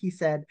artwork. He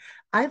said,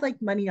 I like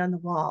money on the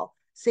wall.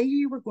 Say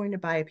you were going to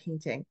buy a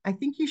painting. I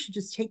think you should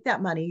just take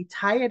that money,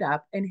 tie it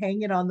up, and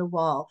hang it on the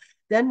wall.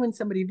 Then when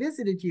somebody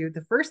visited you,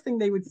 the first thing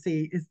they would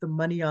see is the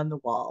money on the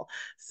wall.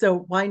 So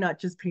why not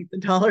just paint the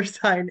dollar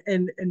sign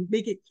and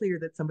make it clear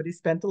that somebody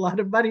spent a lot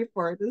of money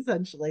for it,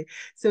 essentially.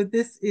 So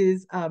this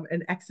is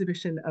an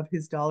exhibition of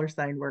his dollar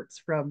sign works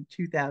from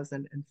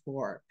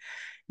 2004.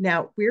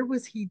 Now, where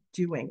was he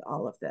doing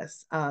all of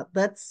this?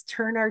 Let's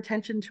turn our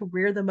attention to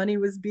where the money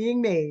was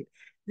being made.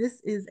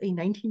 This is a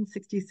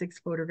 1966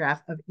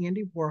 photograph of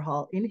Andy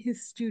Warhol in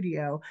his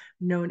studio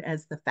known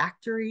as the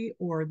Factory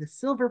or the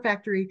Silver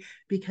Factory,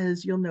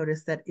 because you'll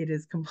notice that it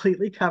is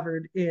completely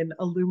covered in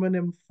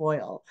aluminum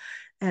foil.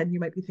 And you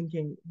might be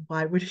thinking,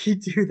 why would he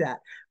do that?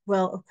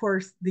 Well, of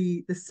course,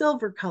 the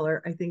silver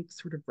color, I think,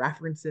 sort of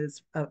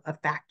references a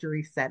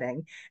factory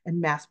setting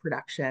and mass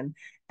production.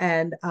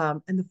 And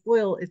the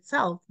foil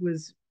itself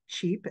was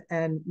cheap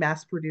and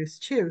mass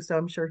produced too. So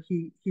I'm sure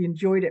he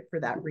enjoyed it for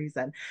that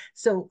reason.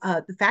 So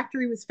the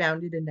factory was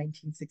founded in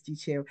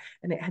 1962,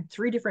 and it had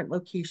three different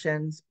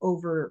locations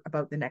over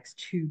about the next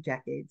 2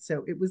 decades.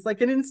 So it was like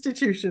an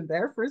institution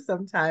there for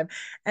some time.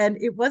 And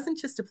it wasn't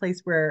just a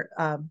place where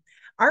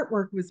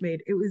artwork was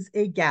made, it was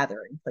a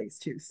gathering place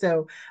too.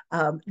 So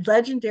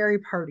legendary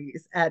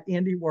parties at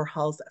Andy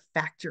Warhol's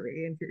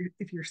factory. And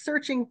if you're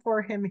searching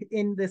for him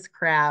in this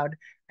crowd,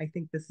 I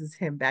think this is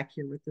him back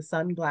here with the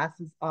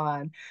sunglasses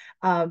on.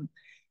 Um,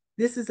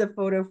 this is a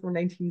photo from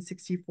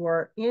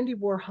 1964. Andy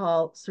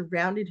Warhol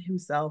surrounded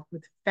himself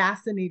with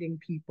fascinating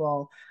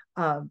people,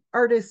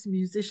 artists,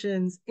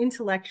 musicians,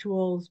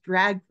 intellectuals,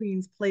 drag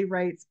queens,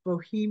 playwrights,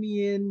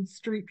 bohemian,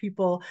 street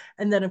people,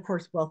 and then, of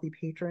course, wealthy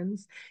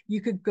patrons.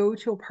 You could go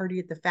to a party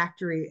at the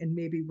factory and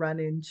maybe run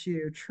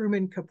into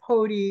Truman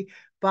Capote,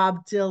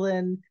 Bob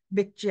Dylan,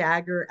 Mick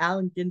Jagger,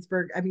 Allen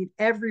Ginsberg. I mean,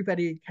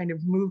 everybody kind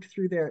of moved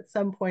through there at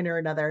some point or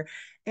another.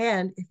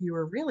 And if you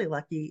were really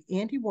lucky,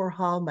 Andy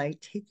Warhol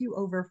might take you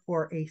over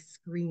for a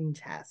screen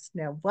test.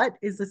 Now, what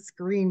is a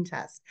screen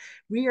test?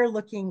 We are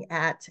looking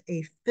at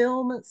a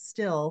film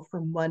still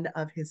from one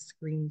of his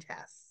screen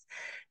tests.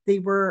 They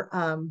were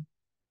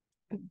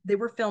they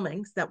were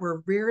filmings that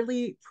were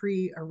rarely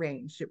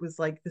pre-arranged. It was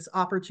like this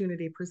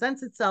opportunity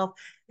presents itself,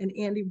 and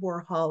Andy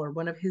Warhol or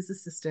one of his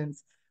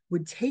assistants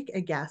would take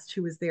a guest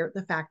who was there at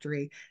the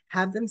factory,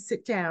 have them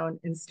sit down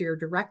and stare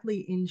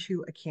directly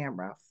into a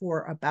camera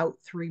for about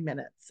 3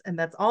 minutes. And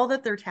that's all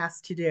that they're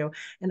tasked to do.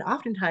 And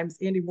oftentimes,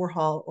 Andy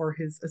Warhol or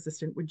his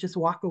assistant would just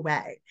walk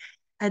away.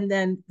 And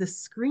then the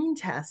screen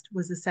test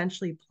was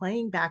essentially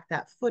playing back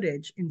that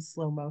footage in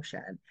slow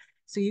motion.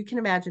 So you can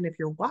imagine if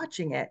you're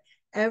watching it,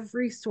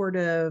 every sort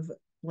of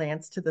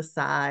glance to the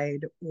side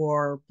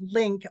or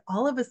blink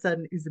all of a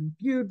sudden is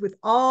imbued with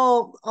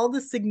all the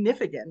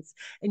significance,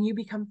 and you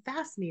become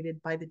fascinated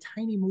by the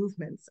tiny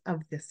movements of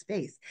this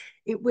space.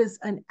 It was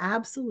an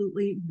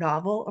absolutely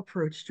novel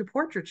approach to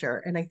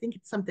portraiture, and I think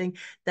it's something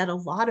that a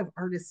lot of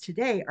artists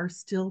today are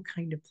still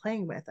kind of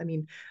playing with. I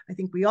mean, I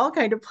think we all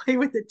kind of play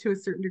with it to a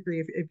certain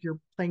degree if you're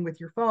playing with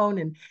your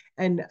phone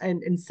and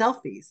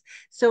selfies.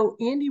 So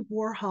Andy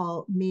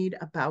Warhol made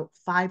about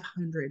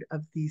 500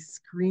 of these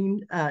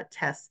screen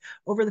tests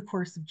over the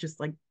course of just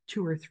like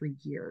 2 or 3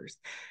 years.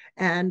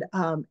 And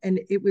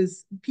it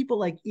was people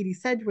like Edie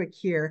Sedgwick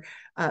here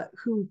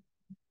who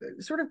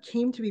sort of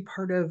came to be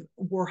part of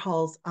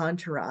Warhol's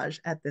entourage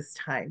at this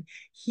time.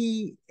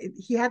 He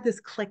had this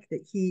clique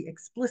that he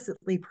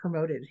explicitly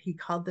promoted. He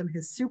called them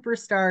his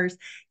superstars.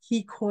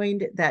 He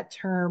coined that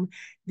term.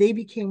 They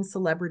became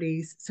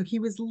celebrities. So he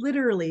was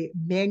literally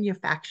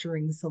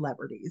manufacturing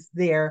celebrities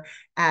there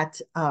at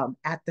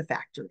the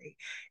factory.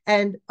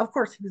 And of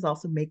course, he was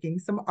also making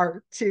some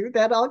art too.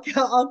 That all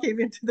came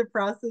into the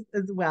process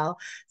as well.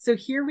 So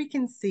here we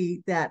can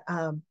see that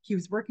he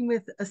was working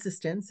with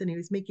assistants, and he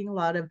was making a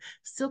lot of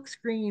silk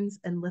screens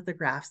and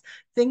lithographs,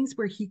 things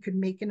where he could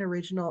make an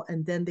original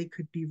and then they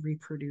could be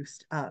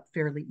reproduced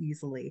fairly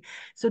easily.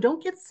 So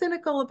don't get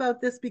cynical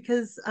about this,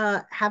 because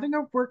having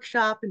a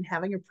workshop and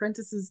having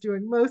apprentices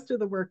doing most of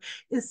the work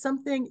is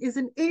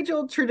an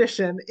age-old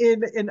tradition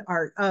in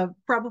art.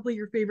 Probably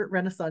your favorite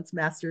Renaissance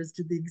masters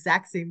did the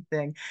exact same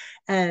thing,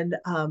 and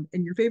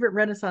your favorite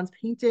Renaissance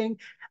painting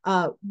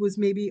was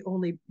maybe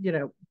only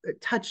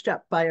touched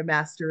up by a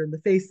master in the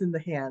face and the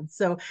hand.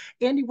 So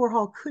Andy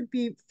Warhol could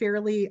be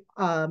fairly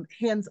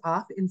hands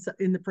off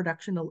in the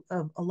production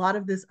of a lot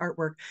of this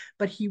artwork,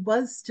 but he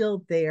was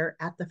still there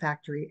at the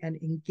factory and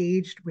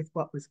engaged with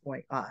what was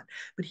going on.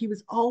 But he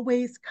was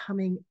always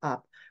coming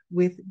up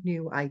with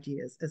new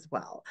ideas as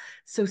well.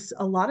 So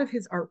a lot of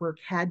his artwork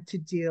had to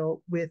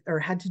do with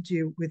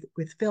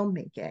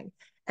filmmaking.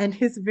 And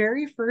his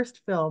very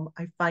first film,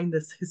 I find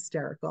this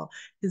hysterical.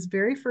 His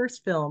very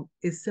first film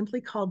is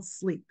simply called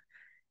Sleep.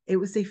 It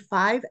was a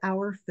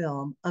 5-hour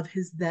film of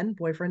his then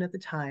boyfriend at the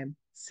time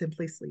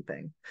simply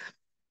sleeping.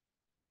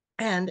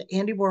 And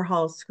Andy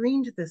Warhol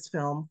screened this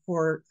film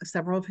for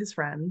several of his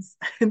friends.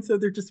 And so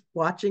they're just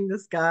watching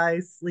this guy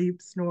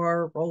sleep,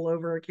 snore, roll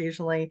over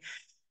occasionally.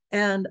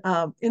 And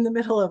in the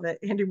middle of it,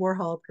 Andy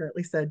Warhol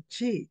apparently said,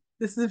 "Gee,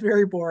 this is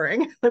very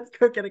boring. Let's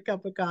go get a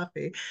cup of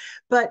coffee.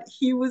 But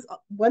he was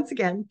once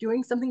again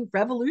doing something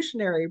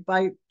revolutionary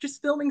by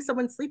just filming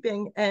someone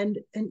sleeping and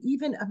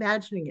even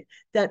imagining it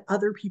that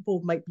other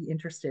people might be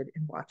interested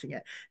in watching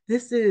it.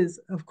 This is,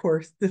 of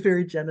course, the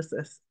very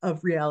genesis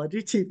of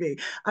reality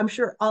TV. I'm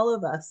sure all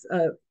of us,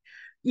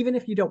 even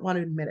if you don't want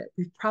to admit it,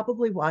 we've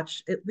probably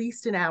watched at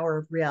least an hour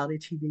of reality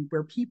TV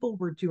where people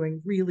were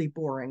doing really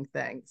boring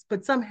things.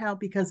 But somehow,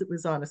 because it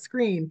was on a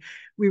screen,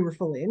 we were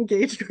fully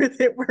engaged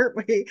with it, weren't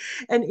we?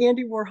 And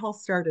Andy Warhol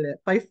started it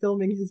by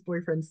filming his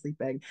boyfriend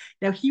sleeping.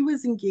 Now, he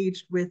was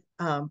engaged with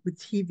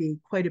TV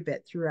quite a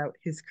bit throughout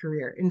his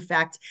career. In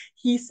fact,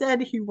 he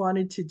said he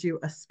wanted to do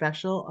a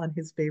special on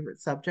his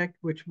favorite subject,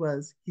 which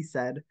was, he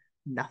said,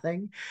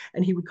 nothing,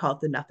 and he would call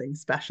it the nothing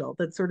special.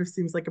 That sort of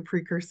seems like a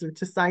precursor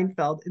to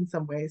Seinfeld in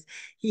some ways.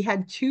 He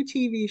had two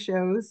TV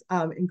shows,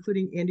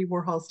 including Andy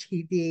Warhol's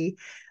TV,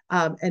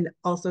 and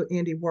also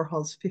Andy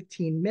Warhol's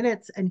 15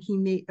 Minutes. And he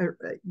made,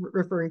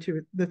 referring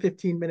to the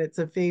 15 Minutes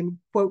of Fame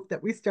quote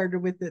that we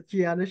started with that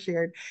Gianna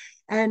shared.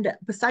 And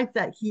besides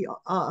that, he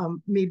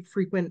made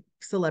frequent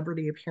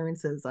celebrity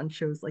appearances on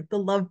shows like The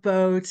Love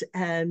Boat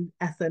and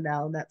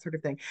SNL and that sort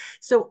of thing.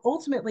 So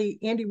ultimately,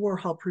 Andy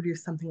Warhol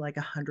produced something like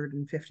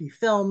 150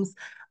 films.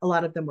 A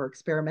lot of them were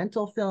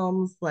experimental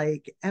films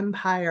like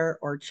Empire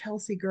or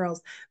Chelsea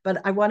Girls.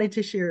 But I wanted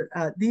to share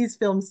these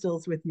film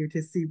stills with you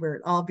to see where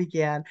it all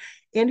began.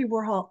 Andy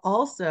Warhol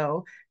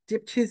also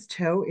dipped his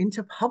toe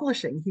into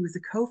publishing. He was a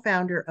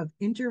co-founder of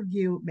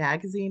Interview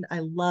magazine.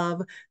 I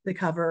love the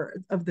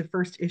cover of the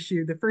first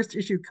issue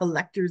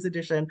collector's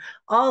edition,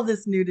 all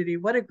this nudity.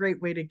 What a great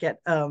way to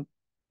get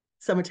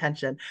some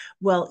attention.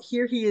 Well,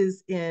 here he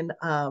is in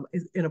a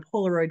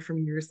Polaroid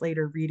from years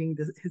later, reading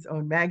his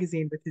own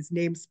magazine with his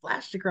name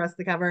splashed across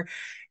the cover.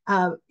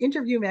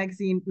 Interview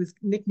magazine was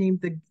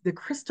nicknamed the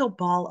Crystal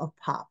Ball of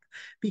Pop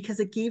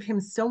because it gave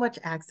him so much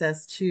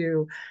access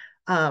to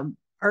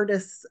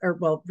artists, or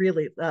well,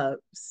 really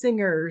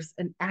singers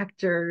and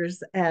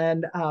actors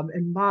and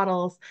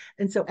models,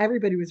 and so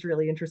everybody was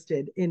really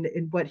interested in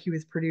what he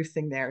was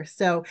producing there.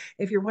 So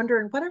if you're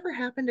wondering whatever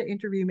happened to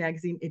Interview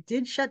magazine, it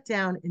did shut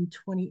down in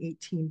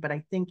 2018, but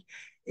I think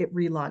it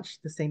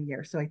relaunched the same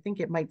year. So I think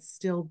it might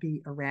still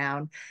be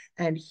around.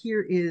 And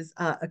here is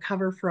a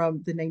cover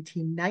from the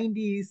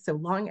 1990s. So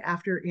long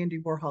after Andy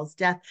Warhol's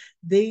death,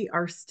 they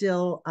are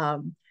still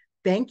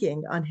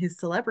banking on his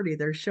celebrity.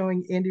 They're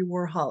showing Andy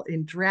Warhol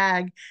in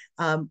drag,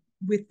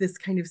 with this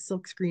kind of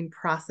silkscreen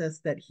process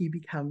that he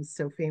becomes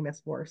so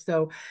famous for.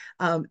 So,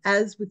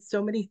 as with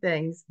so many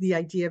things, the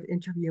idea of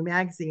Interview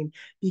magazine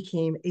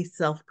became a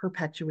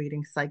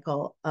self-perpetuating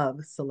cycle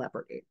of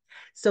celebrity.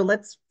 So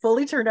let's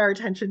fully turn our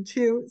attention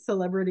to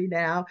celebrity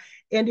now.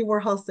 Andy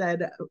Warhol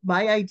said,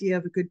 "My idea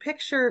of a good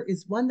picture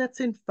is one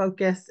that's in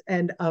focus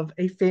and of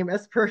a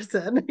famous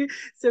person."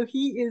 So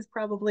he is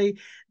probably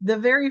the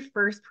very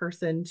first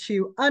person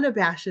to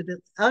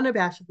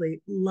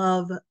unabashedly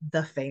love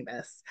the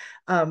famous,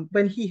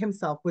 when he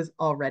himself was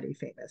already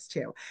famous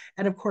too.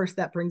 And of course,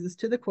 that brings us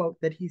to the quote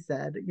that he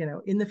said,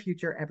 in the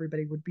future,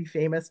 everybody would be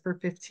famous for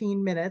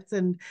 15 minutes.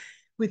 And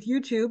with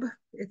YouTube,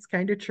 it's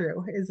kind of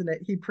true, isn't it?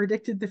 He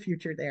predicted the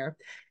future there.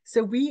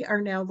 So we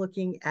are now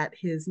looking at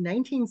his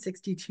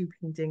 1962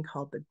 painting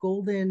called The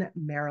Golden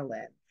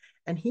Marilyn.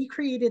 And he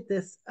created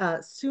this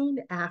soon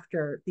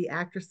after the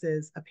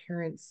actress's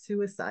apparent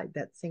suicide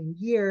that same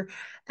year.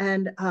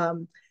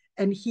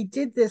 And he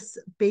did this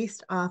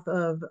based off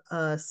of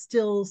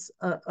stills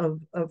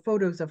of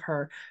photos of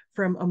her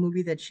from a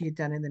movie that she had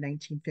done in the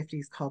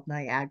 1950s called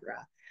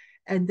Niagara.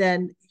 And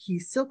then he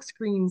silk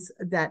screens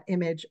that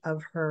image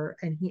of her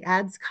and he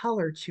adds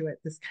color to it,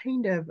 this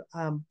kind of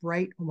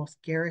bright,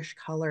 almost garish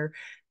color,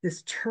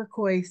 this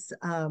turquoise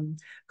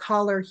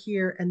collar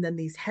here. And then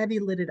these heavy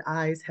lidded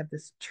eyes have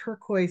this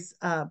turquoise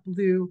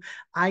blue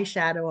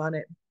eyeshadow on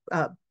it,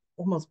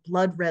 almost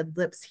blood red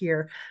lips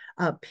here,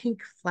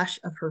 pink flesh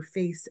of her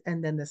face,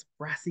 and then this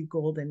brassy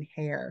golden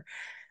hair.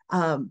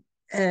 Um,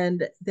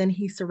 and then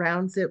he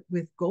surrounds it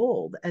with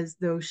gold as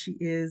though she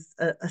is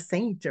a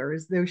saint or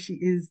as though she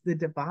is the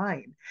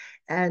divine.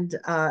 And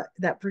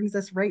that brings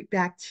us right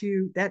back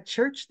to that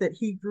church that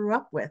he grew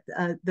up with,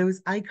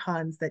 those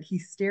icons that he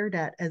stared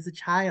at as a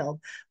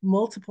child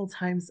multiple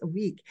times a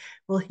week.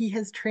 Well, he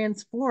has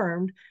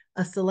transformed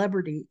a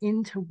celebrity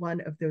into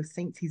one of those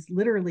saints. He's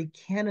literally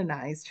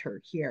canonized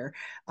her here,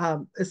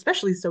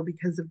 especially so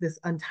because of this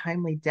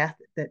untimely death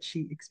that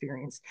she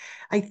experienced.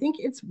 I think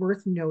it's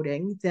worth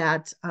noting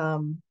that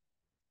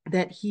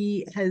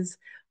he has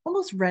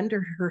almost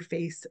rendered her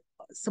face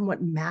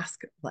somewhat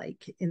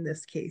mask-like in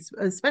this case,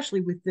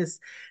 especially with this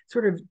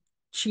sort of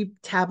cheap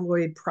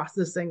tabloid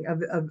processing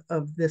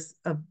of this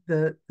of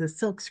the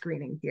silk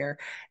screening here.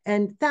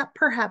 And that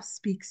perhaps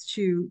speaks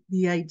to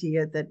the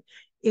idea that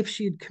if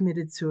she had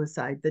committed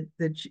suicide,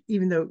 that she,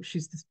 even though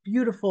she's this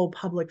beautiful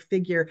public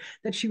figure,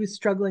 that she was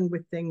struggling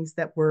with things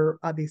that were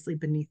obviously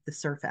beneath the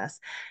surface.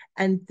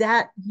 And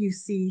that you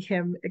see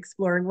him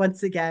exploring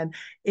once again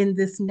in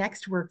this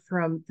next work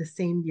from the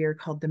same year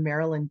called The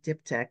Maryland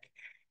Diptych.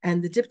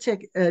 And the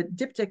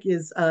diptych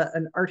is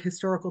an art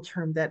historical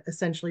term that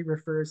essentially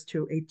refers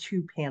to a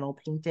two-panel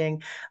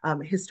painting.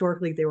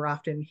 Historically, they were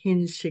often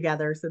hinged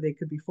together so they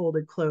could be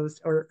folded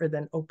closed or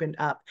then opened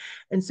up.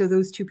 And so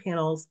those two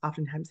panels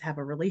oftentimes have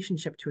a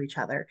relationship to each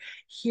other.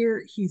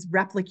 Here, he's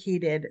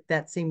replicated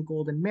that same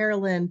golden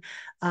Marilyn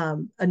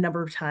a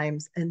number of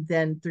times. And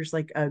then there's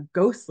like a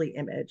ghostly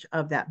image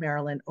of that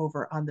Marilyn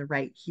over on the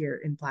right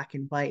here in black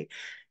and white.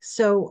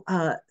 So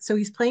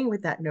he's playing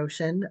with that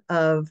notion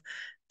of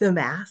the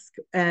mask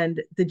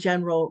and the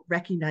general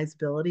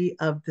recognizability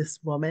of this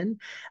woman.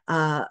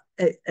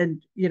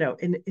 And you know,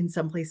 in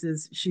some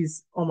places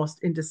she's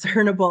almost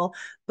indiscernible,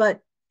 but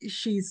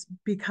she's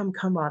become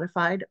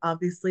commodified,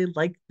 obviously,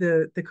 like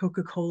the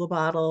Coca-Cola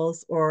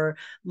bottles or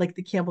like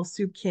the Campbell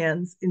soup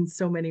cans in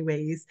so many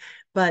ways.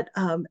 But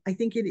I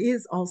think it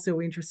is also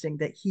interesting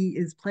that he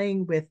is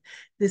playing with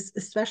this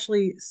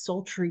especially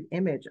sultry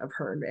image of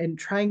her and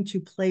trying to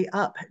play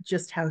up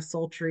just how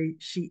sultry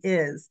she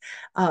is,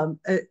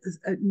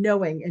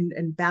 knowing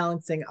and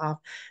balancing off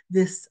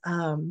this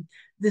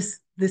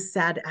this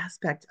sad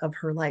aspect of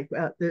her life,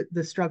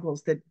 the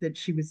struggles that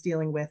she was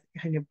dealing with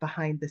kind of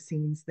behind the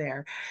scenes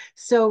there.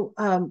 So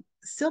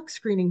silk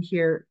screening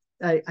here,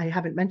 I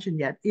haven't mentioned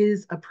yet,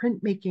 is a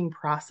printmaking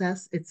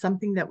process. It's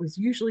something that was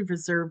usually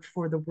reserved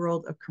for the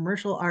world of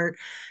commercial art.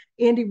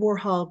 Andy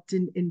Warhol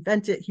didn't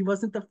invent it. He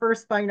wasn't the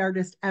first fine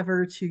artist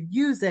ever to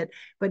use it,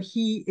 but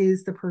he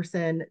is the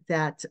person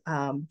that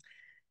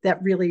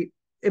that really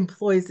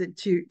employs it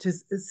to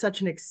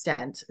such an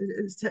extent,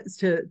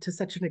 to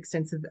such an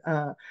extensive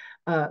uh,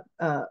 uh,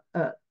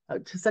 uh,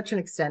 to such an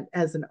extent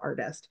as an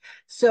artist.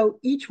 So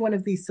each one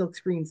of these silk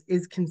screens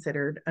is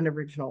considered an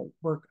original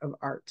work of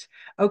art.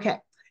 Okay,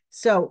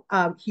 so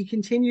he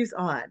continues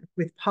on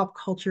with pop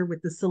culture,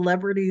 with the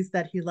celebrities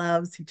that he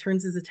loves. He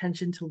turns his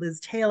attention to Liz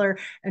Taylor.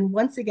 And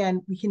once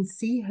again, we can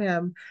see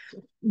him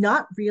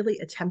not really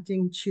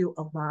attempting to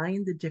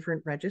align the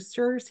different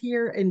registers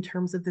here in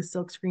terms of the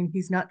silk screen.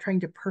 He's not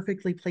trying to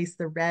perfectly place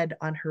the red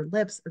on her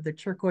lips or the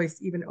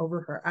turquoise even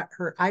over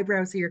her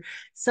eyebrows here.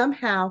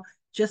 Somehow,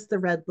 just the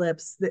red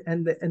lips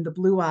and the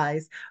blue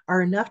eyes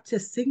are enough to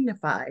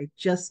signify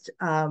just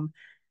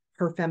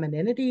her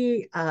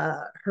femininity,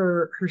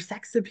 her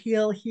sex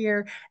appeal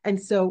here,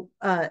 and so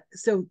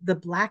the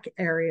black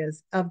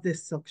areas of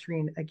this silk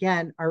screen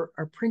again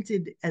are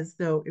printed as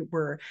though it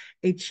were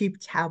a cheap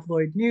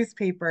tabloid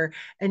newspaper,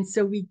 and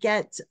so we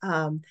get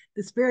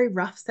this very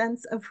rough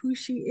sense of who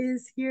she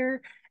is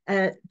here.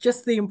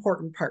 Just the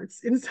important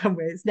parts in some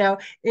ways. Now,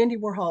 Andy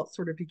Warhol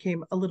sort of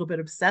became a little bit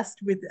obsessed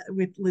with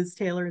Liz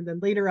Taylor, and then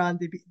later on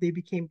they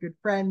became good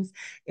friends.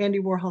 Andy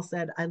Warhol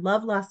said, "I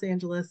love Los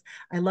Angeles.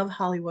 I love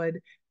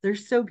Hollywood. They're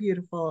so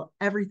beautiful.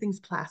 Everything's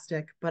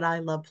plastic, but I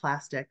love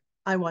plastic.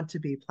 I want to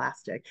be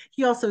plastic."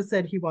 He also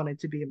said he wanted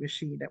to be a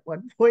machine at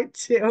one point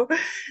too.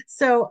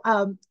 So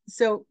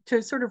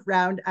to sort of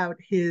round out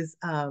his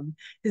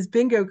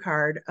bingo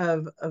card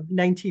of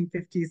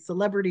 1950s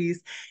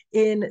celebrities,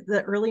 in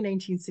the early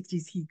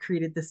 1960s, he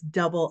created this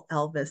double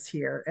Elvis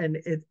here, and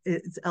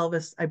it's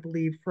Elvis, I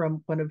believe,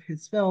 from one of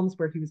his films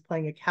where he was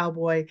playing a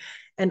cowboy.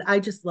 And I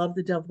just love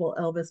the double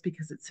Elvis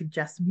because it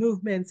suggests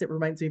movements. It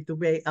reminds me of the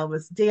way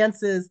Elvis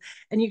dances,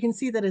 and you can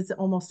see that it's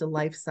almost a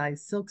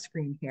life-size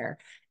silkscreen here.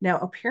 Now,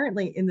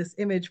 apparently, in this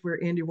image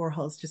where Andy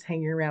Warhol is just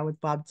hanging around with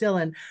Bob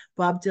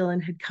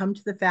Dylan had come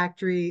to the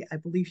factory. I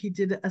believe he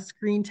did a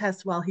screen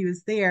test while he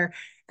was there.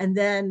 And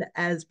then,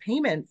 as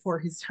payment for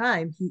his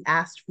time, he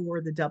asked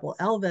for the double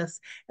Elvis.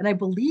 And I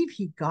believe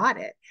he got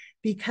it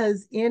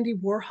because Andy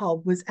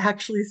Warhol was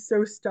actually so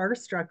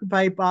starstruck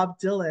by Bob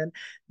Dylan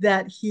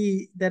that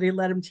he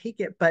let him take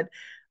it. But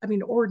I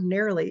mean,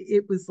 ordinarily,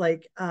 it was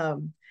like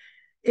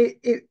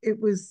it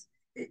was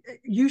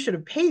you should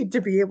have paid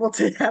to be able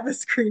to have a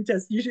screen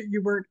test.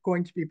 You weren't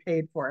going to be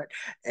paid for it.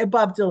 And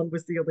Bob Dylan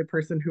was the only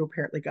person who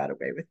apparently got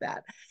away with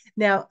that.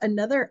 Now,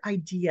 another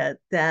idea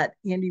that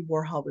Andy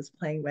Warhol was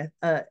playing with,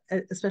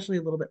 especially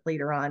a little bit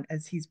later on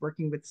as he's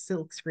working with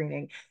silk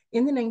screening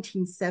in the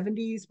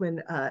 1970s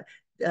when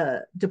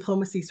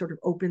diplomacy sort of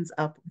opens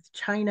up with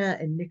China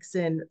and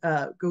Nixon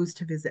goes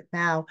to visit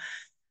Mao.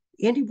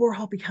 Andy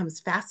Warhol becomes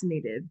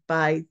fascinated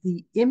by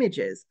the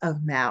images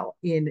of Mao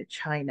in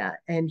China,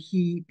 and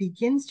he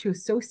begins to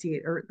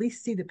associate, or at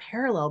least see the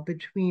parallel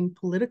between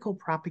political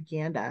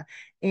propaganda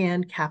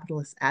and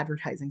capitalist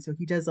advertising. So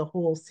he does a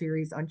whole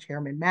series on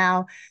Chairman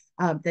Mao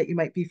that you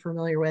might be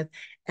familiar with.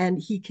 And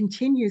he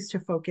continues to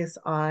focus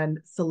on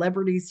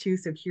celebrities too.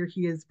 So here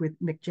he is with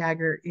Mick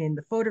Jagger in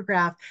the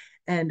photograph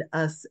and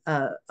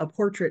a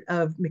portrait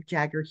of Mick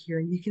Jagger here.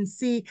 And you can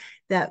see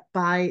that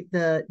by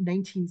the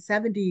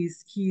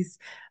 1970s, he's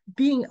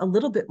being a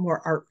little bit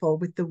more artful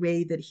with the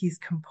way that he's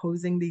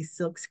composing these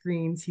silk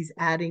screens. He's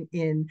adding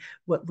in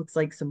what looks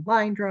like some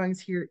line drawings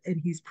here, and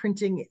he's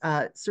printing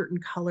certain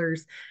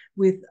colors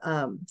with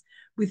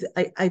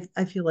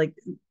I feel like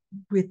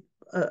with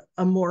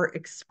a more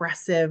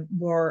expressive,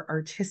 more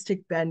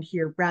artistic bend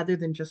here, rather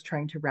than just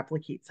trying to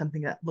replicate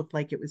something that looked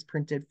like it was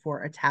printed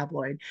for a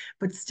tabloid,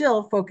 but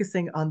still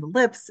focusing on the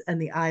lips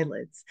and the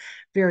eyelids,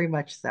 very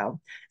much so.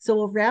 So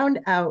we'll round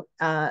out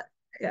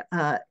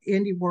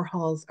Andy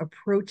Warhol's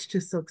approach to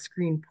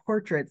silkscreen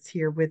portraits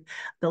here with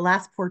the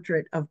last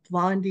portrait of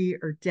Blondie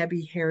or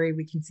Debbie Harry.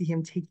 We can see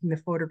him taking the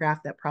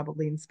photograph that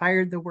probably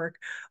inspired the work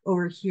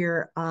over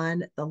here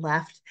on the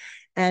left.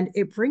 And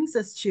it brings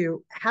us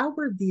to, how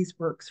were these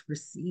works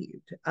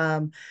received?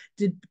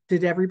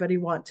 Did everybody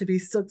want to be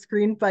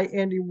silkscreened by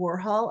Andy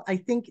Warhol? I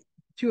think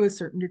to a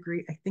certain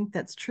degree, I think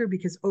that's true,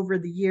 because over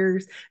the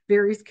years,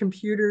 various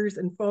computers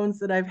and phones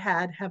that I've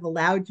had have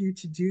allowed you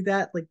to do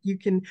that. Like you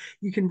can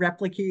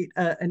replicate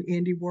an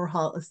Andy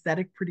Warhol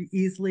aesthetic pretty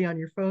easily on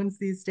your phones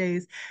these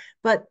days.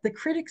 But the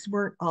critics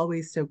weren't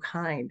always so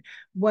kind.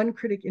 One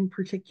critic in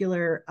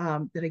particular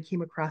that I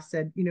came across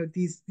said,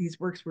 these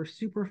works were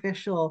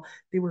superficial,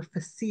 they were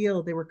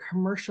facile, they were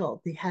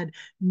commercial, they had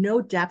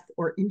no depth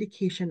or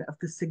indication of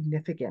the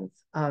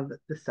significance of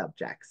the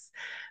subjects.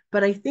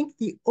 But I think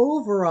the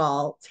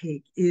overall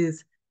take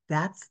is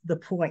that's the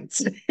point.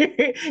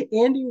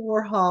 Andy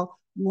Warhol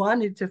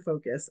wanted to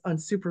focus on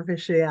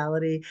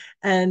superficiality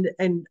and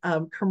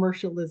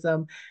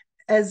commercialism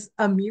as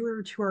a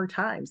mirror to our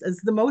times, as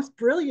the most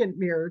brilliant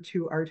mirror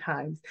to our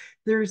times.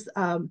 There's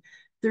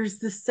there's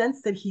this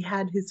sense that he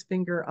had his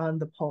finger on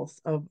the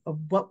pulse of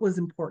what was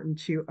important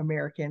to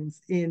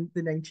Americans in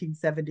the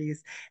 1970s,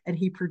 and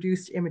he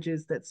produced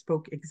images that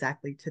spoke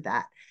exactly to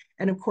that.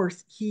 And of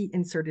course, he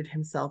inserted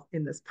himself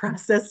in this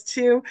process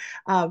too.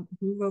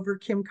 Move over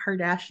Kim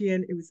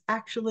Kardashian. It was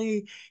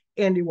actually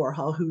Andy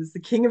Warhol who was the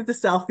king of the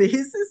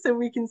selfies. So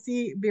we can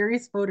see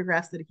various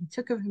photographs that he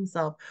took of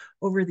himself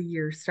over the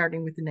years,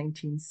 starting with the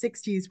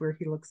 1960s, where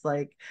he looks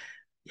like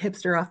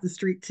hipster off the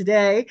street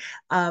today,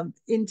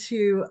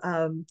 into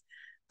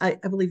I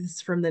believe this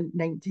is from the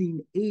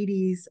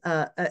 1980s.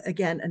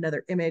 Again,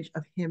 another image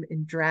of him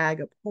in drag,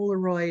 a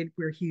Polaroid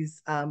where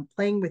he's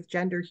playing with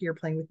gender here,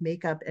 playing with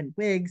makeup and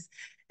wigs.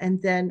 And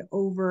then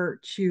over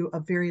to a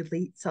very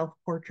late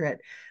self-portrait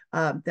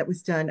that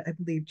was done, I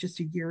believe, just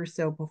a year or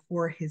so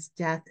before his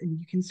death. And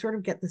you can sort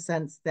of get the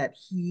sense that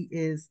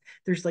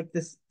there's like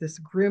this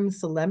grim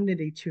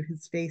solemnity to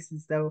his face,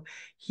 as though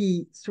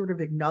he sort of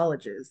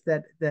acknowledges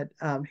that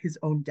his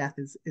own death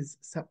is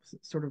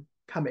sort of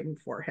coming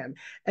for him.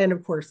 And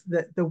of course,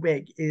 the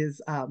wig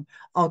is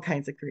all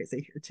kinds of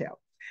crazy here too.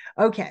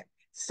 Okay,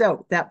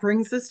 so that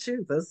brings us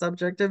to the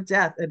subject of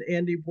death and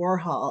Andy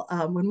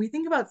Warhol. When we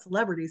think about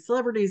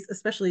celebrities,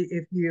 especially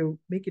if you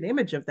make an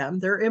image of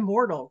them, they're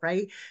immortal,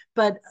 right?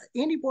 But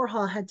Andy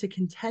Warhol had to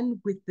contend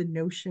with the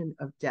notion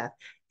of death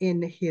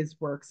in his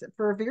works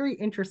for a very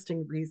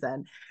interesting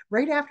reason.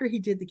 Right after he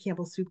did the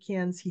Campbell Soup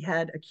Cans, he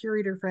had a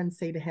curator friend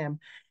say to him,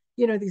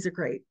 these are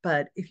great,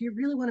 but if you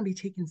really want to be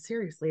taken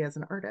seriously as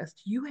an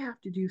artist, you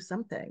have to do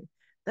something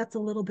that's a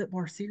little bit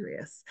more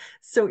serious.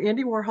 So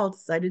Andy Warhol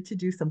decided to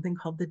do something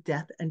called the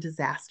Death and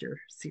Disaster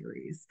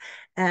series.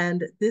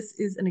 And this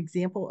is an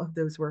example of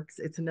those works.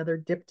 It's another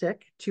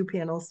diptych, two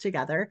panels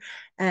together.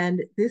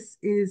 And this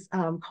is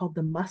called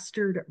the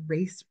Mustard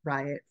Race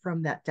Riot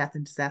from that Death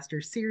and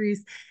Disaster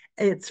series.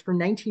 It's from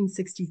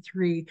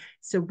 1963.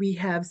 So we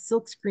have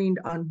silkscreened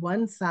on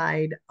one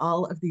side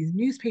all of these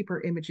newspaper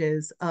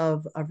images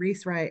of a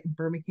race riot in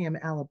Birmingham,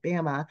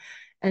 Alabama.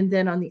 And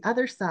then on the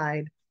other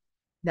side,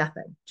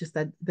 nothing, just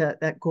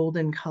that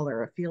golden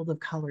color, a field of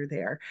color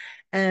there.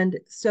 And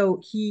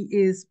so he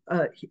is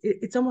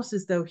it's almost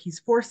as though he's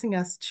forcing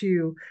us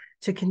to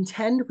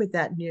contend with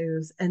that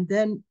news, and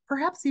then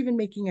perhaps even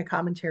making a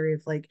commentary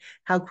of like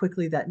how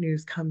quickly that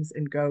news comes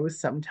and goes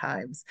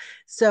sometimes.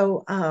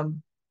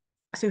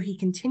 So he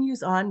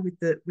continues on with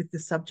the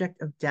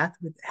subject of death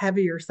with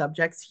heavier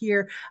subjects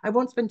here. I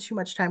won't spend too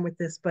much time with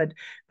this, but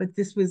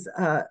this was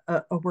a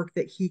work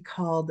that he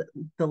called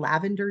the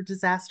Lavender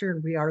Disaster,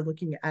 and we are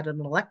looking at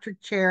an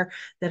electric chair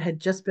that had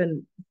just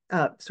been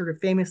sort of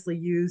famously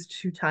used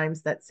two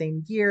times that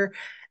same year.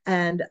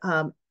 And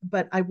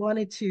but I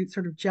wanted to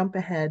sort of jump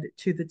ahead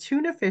to the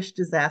tuna fish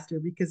disaster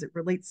because it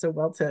relates so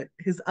well to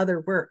his other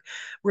work.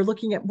 We're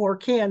looking at more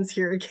cans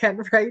here again,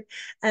 right?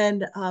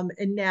 And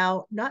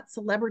now not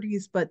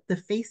celebrities, but the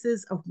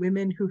faces of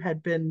women who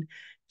had been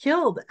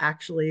killed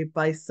actually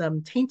by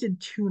some tainted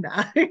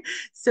tuna.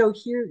 So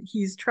here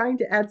he's trying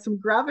to add some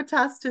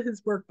gravitas to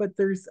his work, but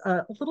there's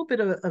a little bit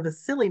of a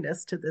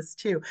silliness to this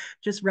too,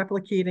 just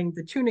replicating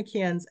the tuna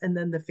cans and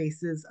then the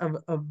faces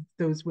of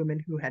those women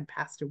who had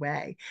passed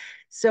away.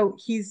 So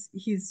he's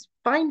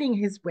finding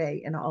his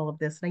way in all of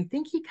this. And I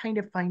think he kind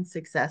of finds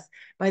success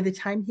by the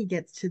time he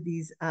gets to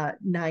these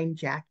nine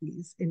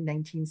Jackies in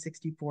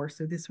 1964.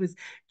 So this was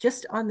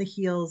just on the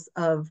heels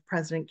of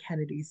President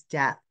Kennedy's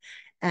death.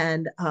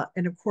 And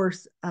of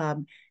course,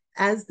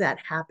 as that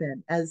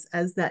happened,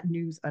 as that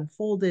news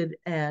unfolded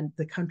and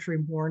the country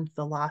mourned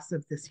the loss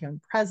of this young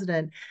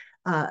president,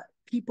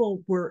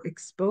 people were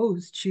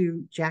exposed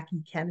to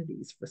Jackie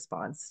Kennedy's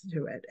response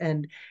to it,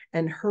 and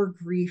her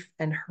grief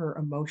and her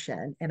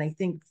emotion. And I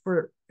think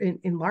for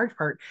in large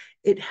part,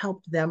 it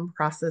helped them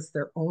process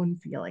their own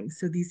feelings.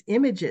 So these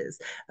images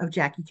of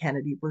Jackie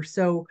Kennedy were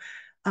so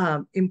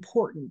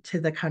important to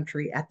the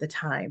country at the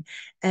time.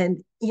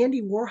 And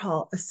Andy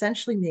Warhol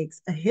essentially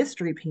makes a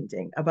history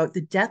painting about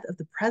the death of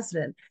the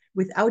president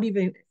without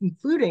even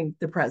including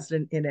the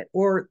president in it,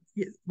 or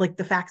like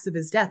the facts of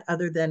his death,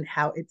 other than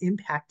how it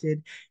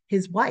impacted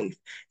his wife.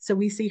 So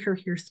we see her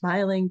here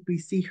smiling, we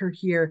see her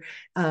here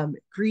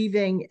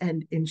grieving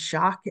and in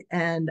shock,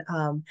 and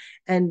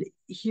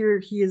here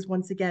he is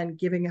once again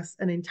giving us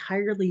an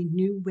entirely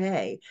new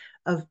way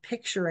of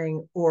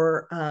picturing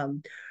or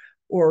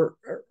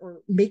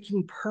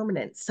making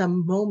permanent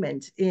some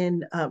moment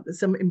in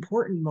some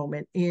important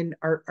moment in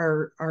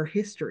our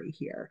history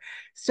here.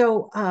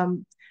 So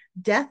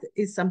death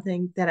is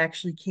something that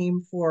actually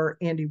came for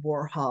Andy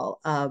Warhol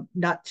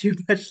not too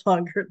much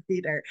longer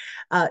later.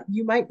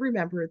 You might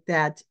remember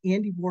that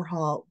Andy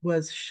Warhol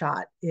was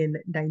shot in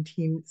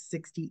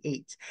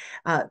 1968.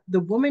 The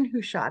woman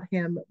who shot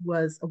him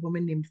was a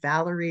woman named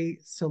Valerie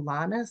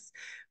Solanas,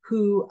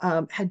 who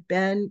had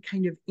been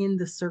kind of in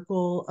the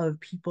circle of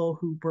people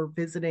who were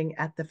visiting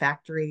at the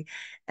factory.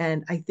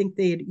 And I think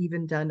they had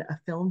even done a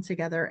film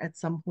together at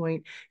some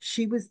point.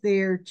 She was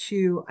there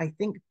to, I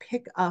think,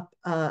 pick up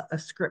a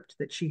script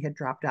that she had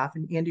dropped off,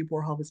 and Andy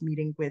Warhol was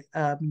meeting with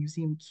a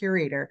museum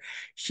curator.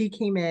 She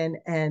came in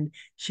and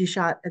she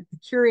shot at the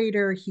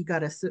curator. He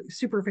got a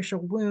superficial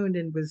wound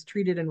and was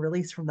treated and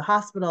released from the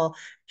hospital.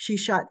 She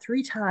shot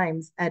 3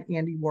 times at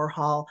Andy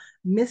Warhol,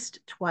 missed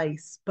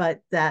twice,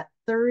 but that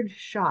third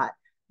shot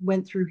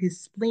went through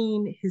his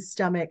spleen, his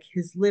stomach,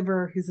 his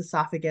liver, his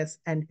esophagus,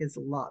 and his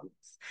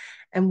lungs.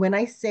 And when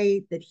I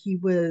say that he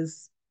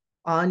was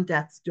on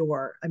death's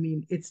door, I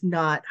mean, it's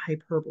not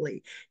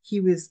hyperbole.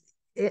 He was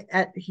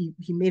he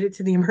made it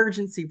to the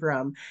emergency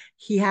room.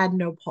 He had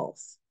no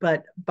pulse,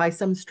 but by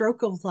some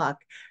stroke of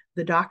luck,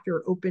 the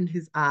doctor opened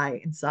his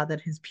eye and saw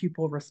that his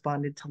pupil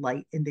responded to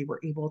light, and they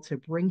were able to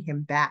bring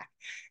him back.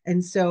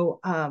 And so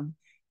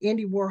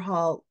Andy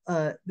Warhol,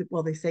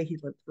 well, they say he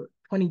lived for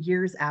 20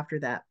 years after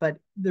that, but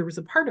there was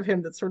a part of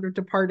him that sort of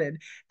departed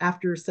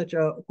after such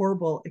a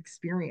horrible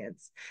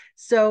experience.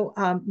 So,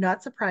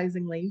 not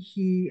surprisingly,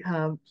 he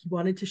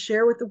wanted to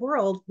share with the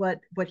world what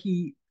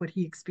he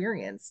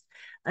experienced,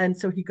 and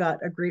so he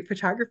got a great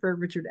photographer,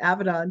 Richard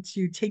Avedon,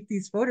 to take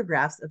these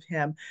photographs of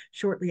him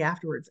shortly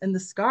afterwards. And the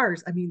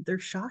scars, I mean, they're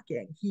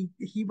shocking.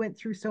 He went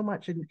through so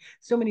much and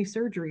so many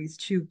surgeries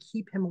to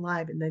keep him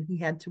alive, and then he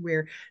had to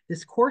wear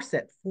this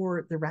corset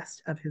for the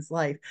rest of his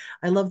life.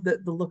 I love the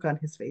look on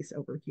his face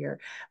over here.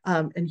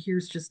 And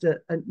here's just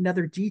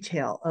another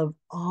detail of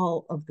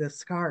all of the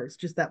scars.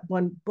 Just that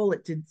one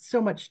bullet did so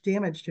much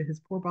damage to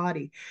his poor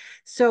body.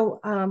 So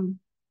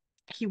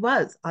he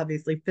was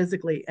obviously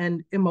physically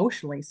and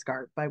emotionally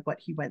scarred by what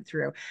he went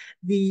through.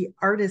 The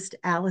artist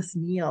Alice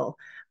Neal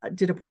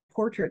did a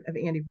portrait of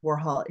Andy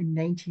Warhol in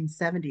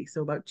 1970,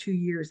 so about 2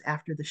 years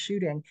after the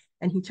shooting.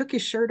 And he took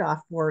his shirt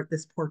off for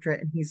this portrait,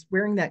 and he's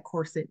wearing that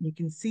corset, and you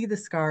can see the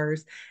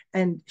scars.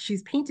 And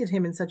she's painted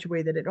him in such a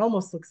way that it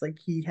almost looks like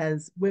he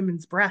has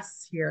women's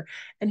breasts here.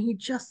 And he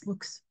just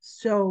looks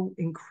so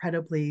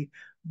incredibly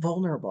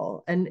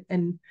vulnerable and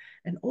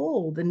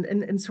old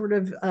and sort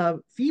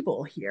of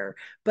feeble here,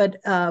 but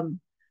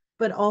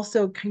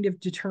also kind of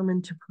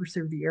determined to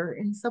persevere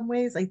in some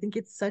ways. I think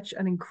it's such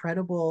an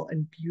incredible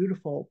and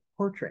beautiful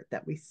portrait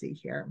that we see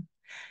here.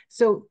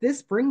 So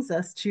this brings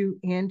us to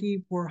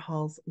Andy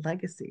Warhol's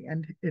legacy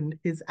and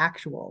his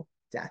actual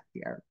death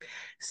here.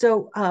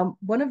 So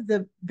one of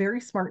the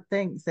very smart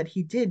things that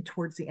he did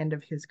towards the end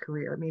of his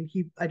career, I mean,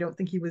 I don't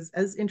think he was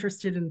as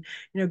interested in,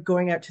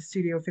 going out to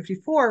Studio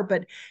 54,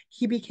 but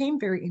he became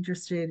very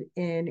interested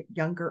in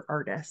younger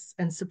artists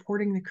and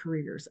supporting the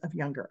careers of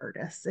younger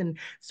artists. And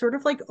sort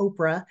of like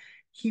Oprah,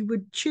 he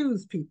would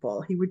choose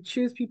people. He would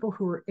choose people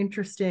who were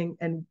interesting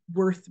and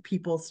worth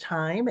people's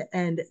time.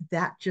 And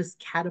that just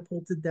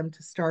catapulted them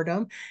to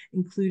stardom,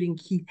 including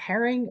Keith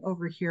Haring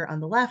over here on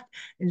the left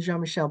and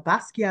Jean-Michel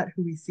Basquiat,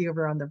 who we see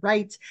over on the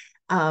right.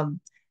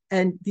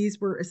 And these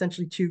were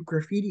essentially 2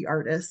 graffiti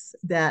artists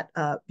that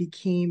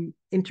became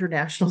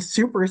international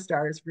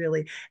superstars,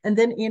 really. And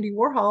then Andy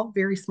Warhol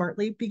very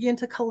smartly began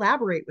to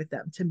collaborate with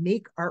them, to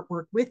make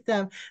artwork with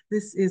them.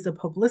 This is a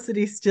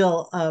publicity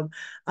still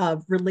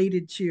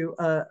related to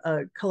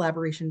a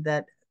collaboration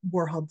that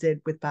Warhol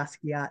did with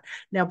Basquiat.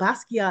 Now,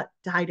 Basquiat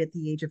died at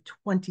the age of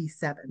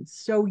 27,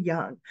 so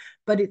young,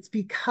 but it's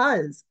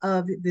because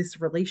of this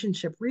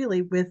relationship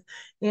really with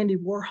Andy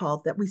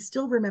Warhol that we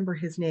still remember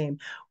his name,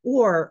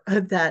 or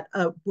that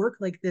work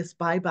like this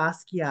by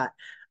Basquiat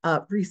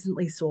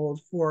recently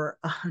sold for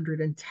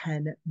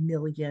 $110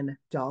 million.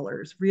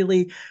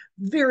 Really,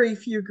 very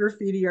few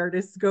graffiti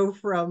artists go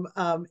from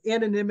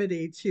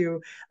anonymity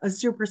to a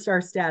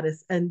superstar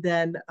status and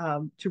then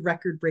to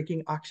record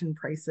breaking auction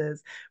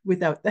prices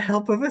without the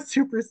help of a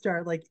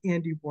superstar like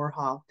Andy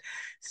Warhol.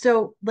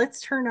 So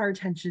let's turn our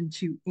attention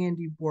to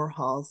Andy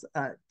Warhol's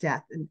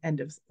death and end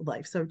of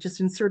life. So I've just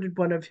inserted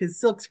one of his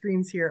silk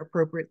screens here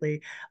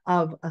appropriately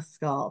of a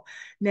skull.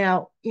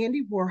 Now,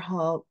 Andy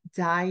Warhol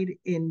died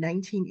in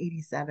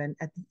 1987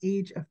 at the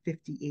age of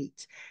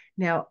 58.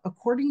 Now,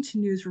 according to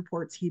news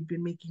reports, he'd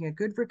been making a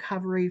good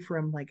recovery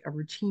from like a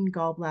routine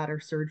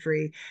gallbladder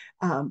surgery,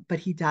 but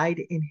he died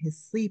in his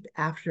sleep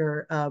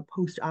after a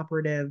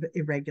post-operative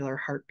irregular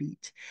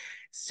heartbeat.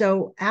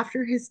 So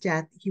after his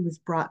death, he was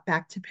brought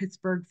back to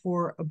Pittsburgh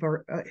for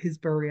his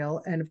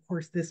burial. And of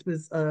course, this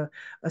was a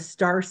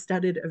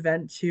star-studded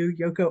event too.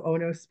 Yoko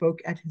Ono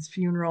spoke at his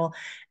funeral.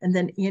 And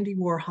then Andy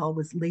Warhol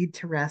was laid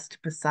to rest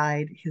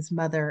beside his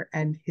mother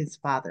and his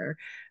father.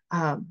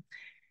 Um,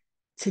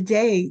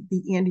 Today,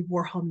 the Andy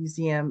Warhol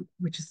Museum,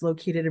 which is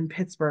located in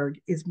Pittsburgh,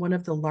 is one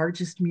of the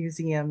largest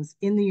museums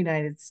in the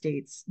United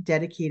States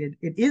dedicated.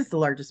 It is the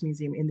largest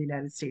museum in the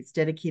United States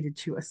dedicated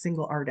to a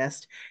single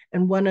artist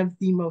and one of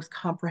the most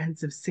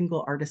comprehensive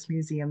single artist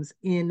museums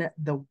in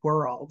the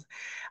world.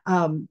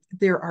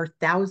 There are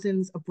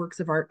thousands of works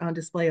of art on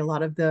display. A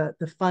lot of the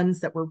funds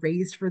that were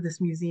raised for this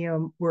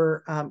museum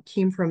were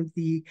came from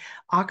the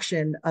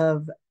auction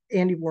of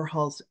Andy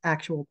Warhol's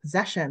actual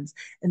possessions.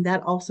 And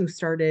that also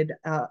started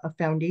a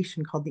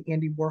foundation called the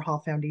Andy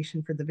Warhol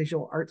Foundation for the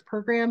Visual Arts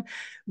Program,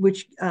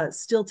 which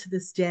still to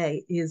this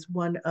day is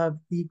one of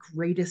the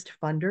greatest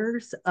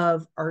funders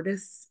of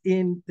artists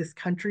in this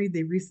country.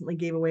 They recently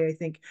gave away, I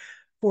think,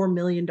 $4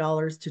 million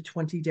to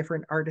 20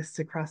 different artists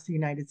across the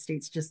United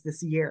States just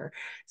this year.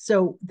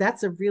 So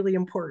that's a really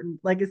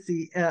important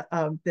legacy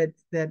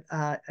that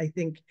I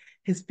think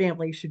his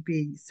family should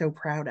be so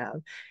proud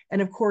of.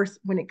 And of course,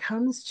 when it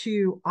comes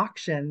to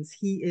auctions,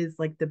 he is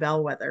like the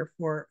bellwether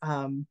for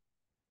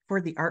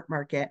the art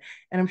market.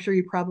 And I'm sure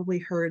you probably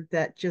heard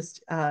that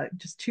just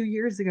 2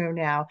 years ago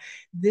now,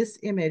 this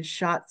image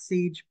shot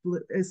Sage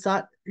Blue,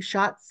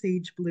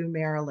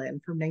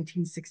 Maryland from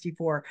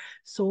 1964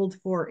 sold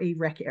for a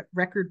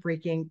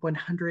record-breaking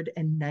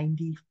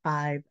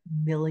 $195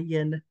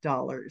 million.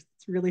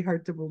 It's really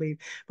hard to believe.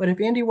 But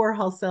if Andy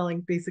Warhol's selling,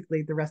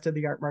 basically the rest of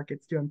the art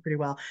market's doing pretty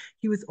well.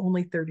 He was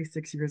only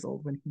 36 years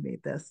old when he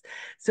made this.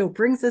 So it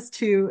brings us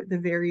to the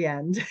very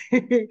end.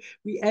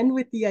 We end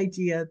with the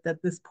idea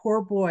that this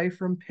poor boy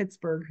from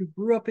Pittsburgh who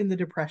grew up in the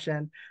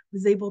Depression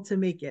was able to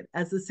make it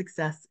as a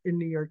success in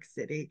New York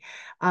City.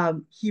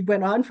 He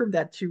went on from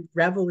that to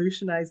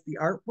revolutionize the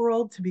art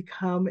world, to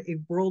become a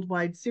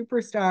worldwide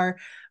superstar,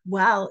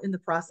 while in the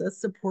process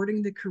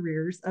supporting the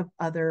careers of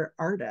other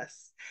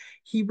artists.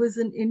 He was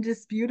an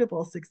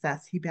indisputable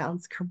success. He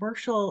balanced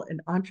commercial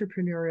and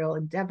entrepreneurial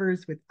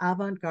endeavors with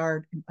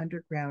avant-garde and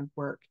underground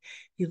work.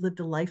 He lived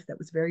a life that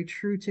was very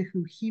true to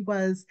who he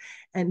was,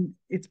 and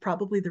it's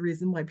probably the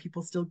reason why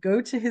people still go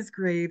to his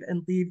grave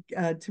and leave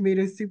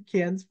tomato soup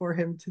cans for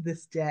him to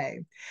this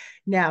day.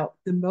 Now,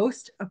 the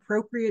most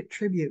appropriate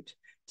tribute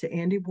to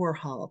Andy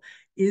Warhol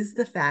is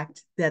the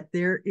fact that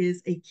there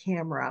is a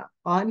camera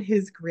on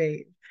his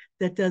grave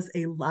that does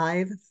a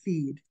live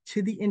feed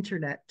to the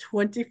internet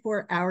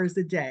 24 hours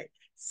a day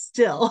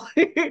still.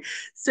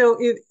 So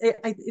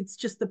it's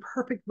just the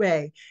perfect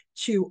way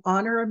to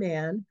honor a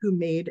man who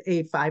made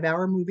a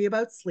 5-hour movie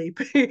about sleep,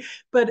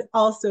 but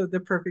also the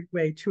perfect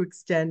way to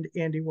extend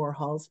Andy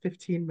Warhol's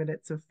 15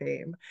 minutes of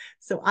fame.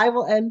 So I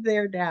will end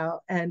there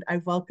now, and I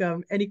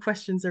welcome any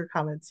questions or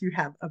comments you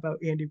have about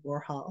Andy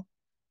Warhol.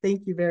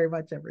 Thank you very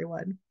much,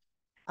 everyone.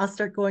 I'll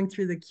start going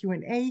through the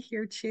Q&A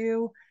here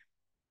too.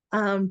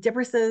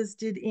 Deborah says,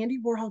 did Andy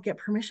Warhol get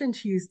permission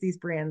to use these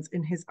brands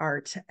in his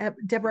art?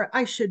 Deborah,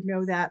 I should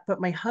know that, but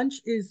my hunch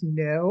is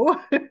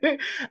no.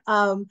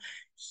 um,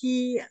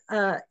 he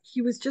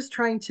was just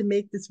trying to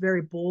make this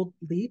very bold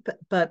leap,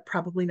 but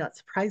probably not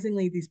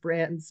surprisingly, these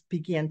brands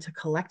began to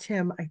collect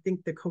him. I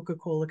think the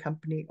Coca-Cola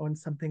company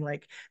owns something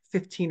like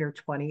 15 or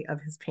 20 of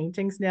his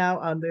paintings now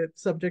on the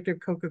subject of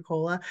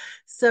Coca-Cola.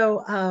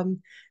 So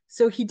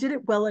he did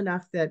it well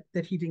enough that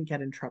he didn't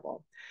get in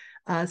trouble.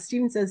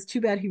 Steven says, too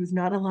bad he was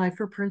not alive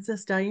for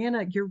Princess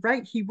Diana. You're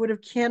right. He would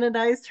have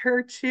canonized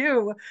her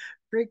too.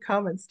 Great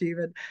comment,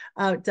 Stephen.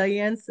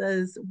 Diane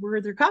says, were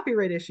there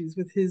copyright issues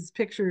with his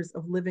pictures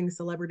of living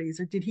celebrities,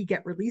 or did he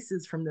get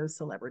releases from those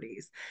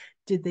celebrities?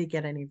 Did they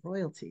get any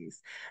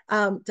royalties?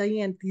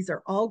 Diane, these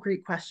are all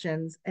great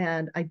questions,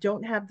 and I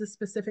don't have the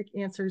specific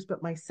answers,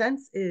 but my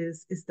sense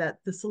is that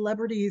the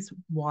celebrities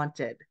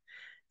wanted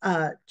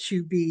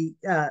to be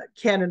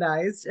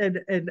canonized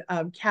and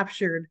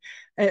captured,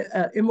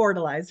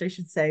 immortalized, I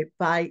should say,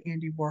 by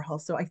Andy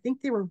Warhol. So I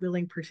think they were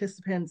willing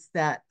participants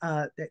that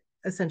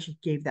essentially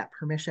gave that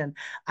permission.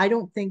 I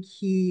don't think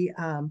he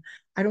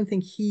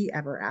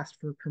ever asked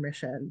for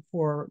permission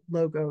for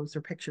logos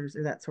or pictures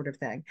or that sort of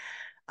thing.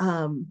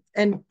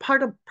 And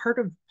part of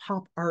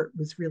pop art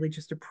was really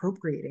just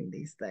appropriating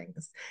these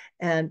things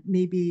and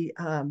maybe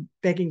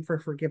begging for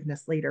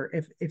forgiveness later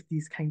if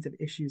these kinds of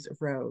issues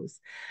arose.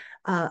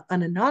 An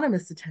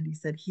anonymous attendee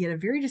said he had a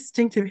very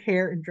distinctive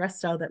hair and dress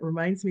style that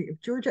reminds me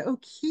of Georgia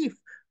O'Keeffe.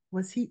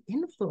 Was he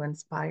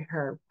influenced by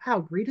her? Wow,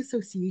 great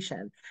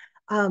association.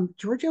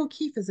 Georgia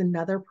O'Keeffe is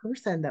another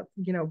person that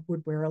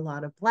would wear a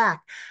lot of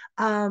black.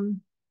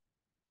 Um,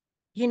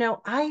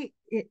 I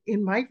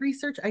in my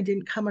research I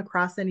didn't come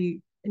across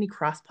any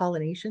cross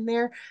pollination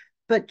there,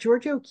 but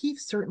Georgia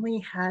O'Keeffe certainly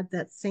had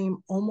that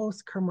same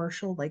almost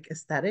commercial like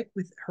aesthetic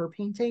with her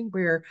painting,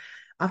 where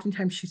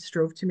oftentimes she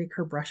strove to make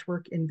her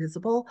brushwork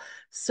invisible.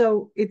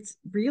 So it's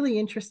really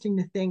interesting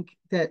to think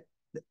that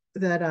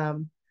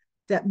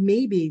that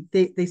maybe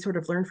they sort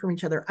of learned from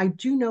each other. I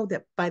do know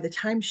that by the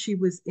time she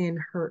was in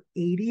her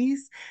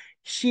 80s,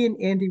 she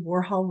and Andy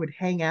Warhol would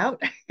hang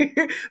out.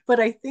 But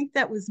I think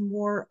that was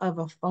more of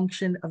a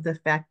function of the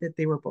fact that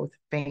they were both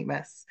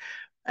famous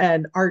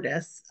and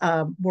artists,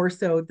 more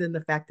so than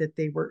the fact that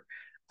they were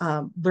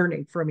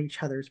learning from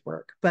each other's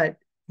work. But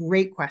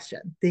great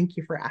question. Thank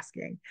you for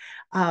asking.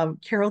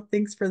 Carol,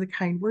 thanks for the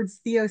kind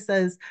words. Theo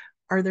says,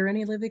 are there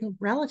any living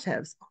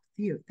relatives? Oh,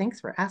 Theo, thanks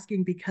for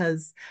asking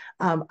because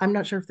I'm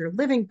not sure if they're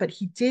living, but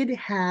he did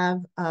have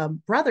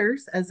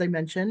brothers, as I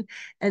mentioned,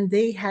 and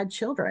they had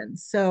children.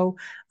 So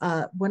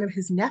one of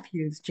his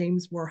nephews,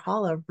 James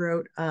Warhol,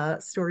 wrote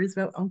stories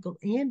about Uncle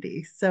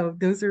Andy. So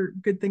those are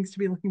good things to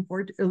be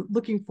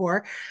looking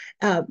for.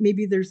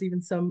 Maybe there's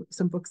even some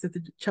books at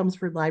the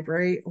Chelmsford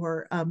Library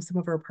or some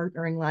of our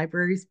partnering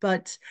libraries,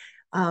 but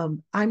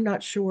I'm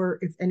not sure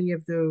if any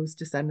of those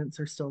descendants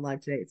are still alive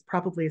today. It's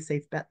probably a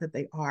safe bet that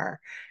they are.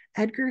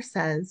 Edgar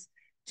says,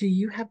 do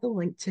you have the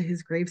link to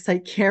his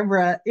gravesite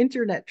camera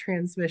internet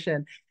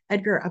transmission?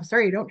 Edgar, I'm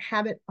sorry, I don't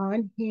have it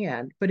on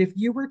hand, but if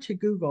you were to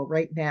Google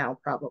right now,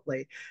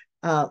 probably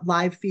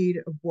live feed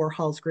of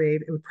Warhol's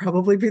grave, it would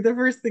probably be the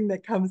first thing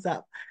that comes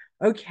up.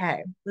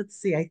 Okay, let's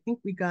see. I think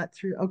we got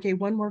through. Okay,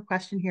 one more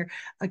question here.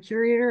 A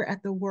curator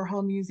at the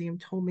Warhol Museum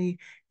told me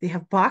they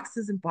have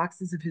boxes and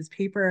boxes of his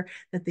paper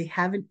that they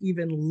haven't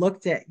even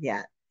looked at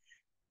yet.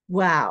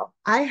 Wow,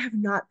 I have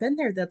not been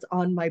there. That's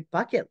on my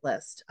bucket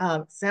list.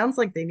 Sounds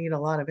like they need a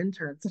lot of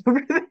interns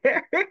over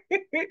there.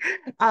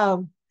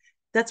 um,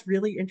 that's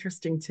really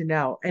interesting to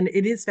know. And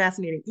it is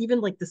fascinating.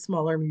 Even like the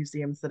smaller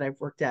museums that I've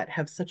worked at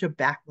have such a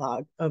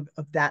backlog of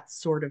that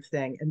sort of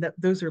thing. And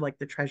those are like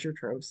the treasure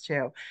troves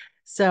too.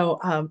 So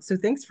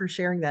thanks for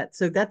sharing that.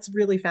 So that's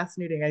really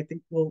fascinating. I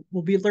think we'll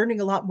be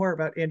learning a lot more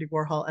about Andy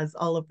Warhol as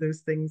all of those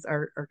things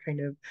are kind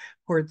of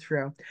poured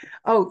through.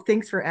 Oh,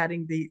 thanks for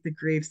adding the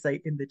grave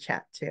site in the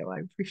chat too. I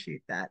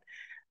appreciate that.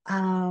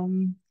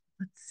 Let's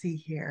see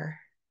here.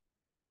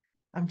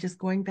 I'm just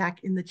going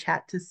back in the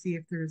chat to see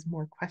if there's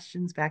more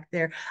questions back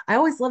there. I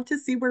always love to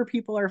see where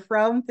people are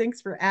from.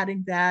 Thanks for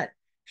adding that.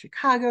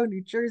 Chicago,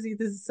 New Jersey.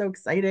 This is so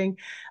exciting.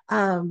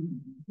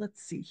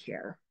 Let's see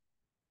here.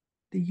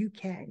 The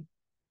UK.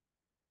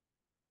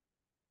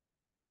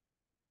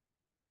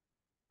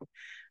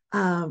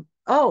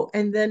 Oh,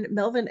 and then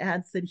Melvin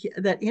adds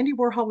that Andy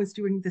Warhol was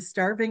doing the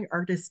starving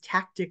artist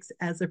tactics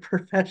as a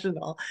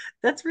professional.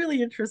 That's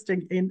really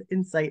interesting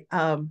insight.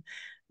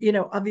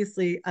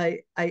 Obviously,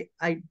 I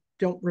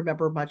don't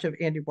remember much of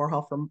Andy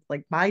Warhol from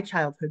like my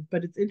childhood,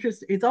 but it's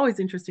interesting. It's always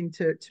interesting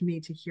to me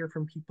to hear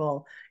from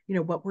people.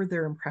 What were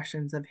their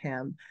impressions of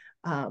him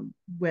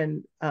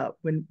when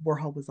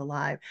Warhol was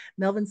alive.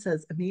 Melvin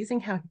says, amazing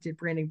how he did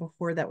branding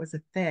before that was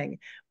a thing.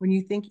 When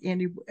you think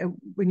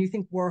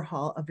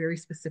Warhol, a very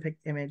specific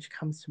image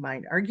comes to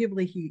mind.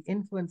 Arguably, he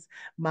influenced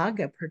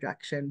manga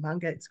production.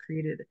 Manga is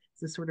created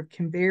as a sort of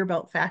conveyor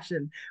belt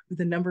fashion with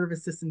a number of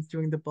assistants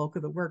doing the bulk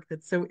of the work.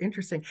 That's so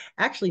interesting.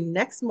 Actually,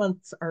 next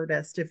month's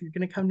artist, if you're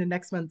going to come to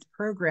next month's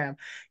program,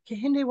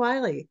 Kehinde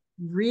Wiley,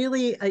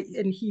 really,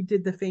 and he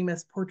did the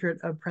famous portrait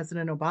of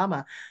President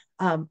Obama.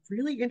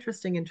 Really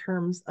interesting in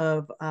terms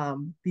of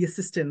the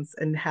assistants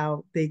and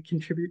how they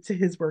contribute to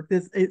his work.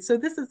 So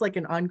this is like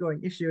an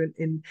ongoing issue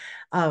in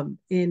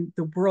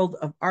the world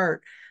of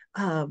art.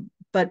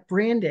 But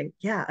branding,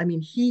 yeah, I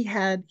mean, he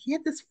had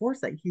this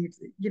foresight.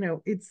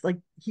 It's like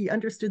he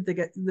understood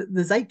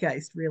the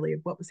zeitgeist really of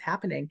what was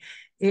happening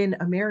in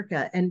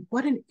America and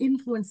what an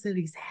influence that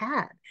he's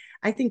had.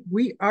 I think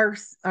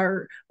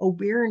our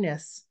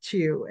awareness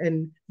to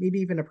and maybe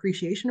even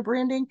appreciation of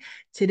branding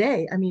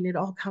today, I mean, it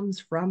all comes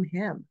from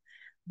him.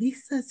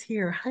 Lisa's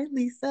here. Hi,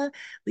 Lisa.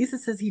 Lisa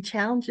says he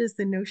challenges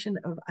the notion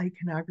of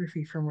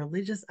iconography from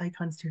religious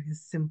icons to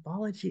his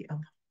symbology of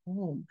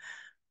home.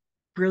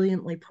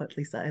 Brilliantly put,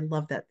 Lisa. I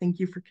love that. Thank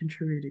you for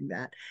contributing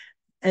that.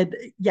 And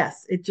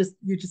yes, you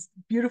just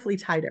beautifully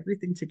tied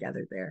everything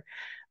together there.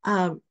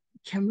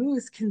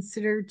 Camus is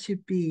considered to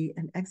be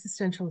an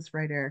existentialist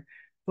writer,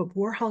 but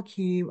Warhol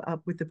came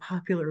up with the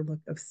popular look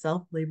of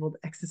self-labeled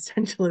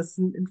existentialists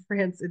in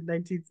France in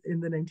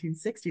the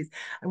 1960s.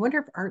 I wonder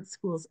if art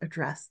schools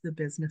address the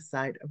business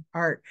side of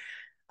art.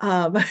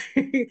 Um,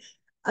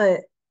 uh,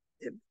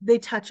 they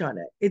touch on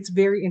it. It's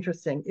very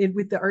interesting.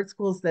 With the art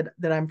schools that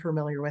I'm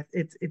familiar with,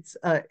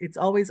 it's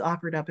always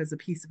offered up as a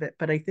piece of it.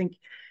 But I think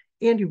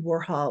Andy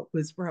Warhol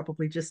was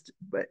probably just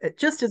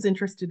as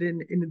interested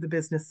in the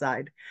business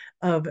side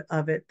of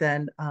it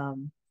than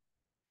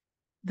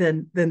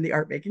the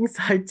art making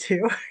side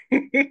too.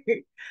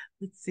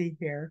 Let's see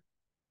here.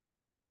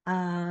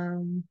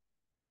 Um,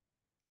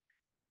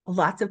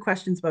 Lots of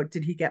questions about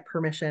did he get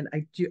permission?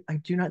 I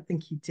do not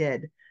think he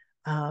did.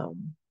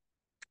 Um,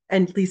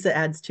 and Lisa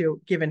adds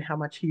too, given how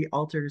much he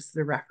alters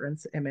the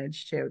reference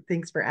image too.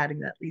 Thanks for adding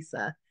that,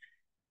 Lisa.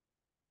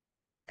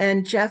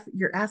 And Jeff,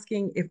 you're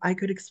asking if I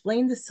could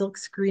explain the silk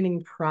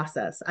screening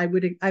process. I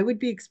would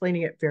be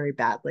explaining it very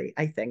badly,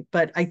 I think,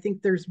 but I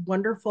think there's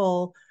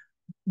wonderful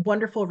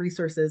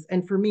resources.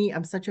 And for me,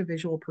 I'm such a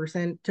visual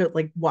person to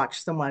like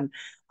watch someone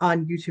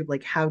on YouTube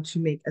like how to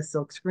make a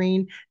silk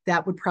screen.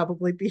 That would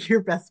probably be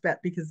your best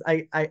bet because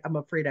I'm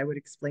afraid I would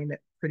explain it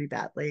pretty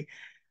badly.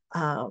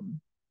 Um,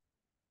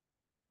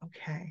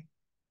 okay.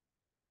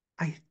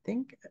 I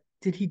think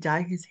did he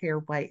dye his hair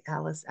white?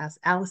 Alice asked.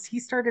 Alice, he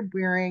started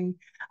wearing,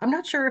 I'm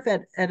not sure if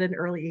at an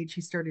early age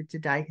he started to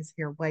dye his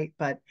hair white,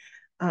 but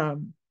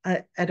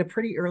at a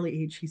pretty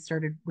early age he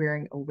started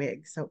wearing a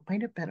wig. So it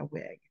might have been a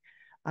wig.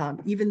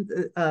 Even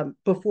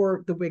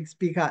before the wigs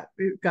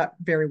got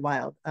very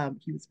wild,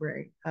 he was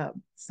wearing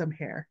some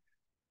hair.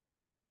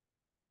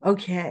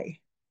 Okay.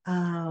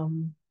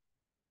 Um,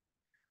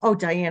 Oh,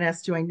 Diane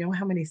asked, do I know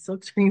how many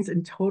silk screens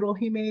in total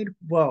he made?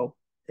 Whoa,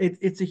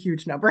 it's a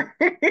huge number.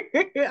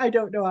 I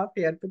don't know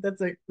offhand, but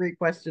that's a great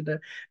question to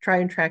try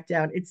and track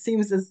down. It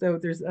seems as though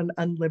there's um,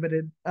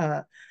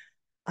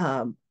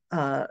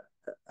 uh,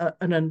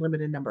 an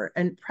unlimited number.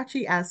 And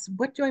Prachi asks,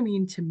 what do I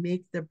mean to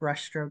make the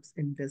brushstrokes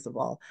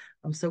invisible?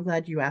 I'm so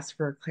glad you asked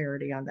for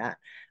clarity on that.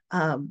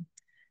 Um,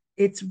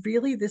 it's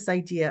really this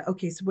idea.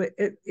 Okay, so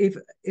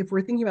if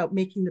we're thinking about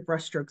making the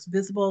brushstrokes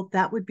visible,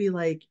 that would be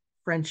like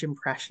French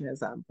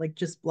Impressionism, like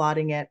just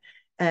blotting it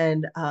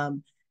and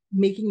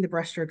making the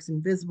brushstrokes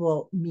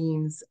invisible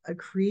means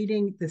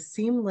creating the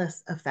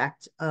seamless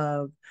effect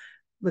of,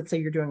 let's say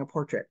you're doing a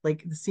portrait,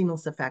 like the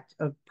seamless effect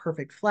of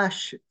perfect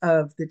flesh,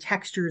 of the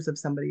textures of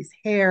somebody's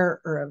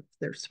hair or of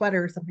their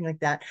sweater, something like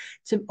that,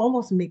 to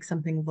almost make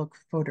something look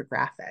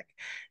photographic.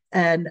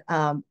 And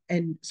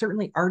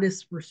certainly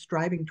artists were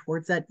striving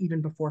towards that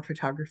even before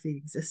photography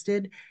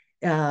existed.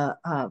 Uh,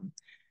 um,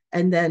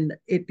 and then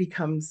it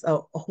becomes a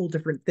whole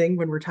different thing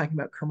when we're talking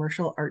about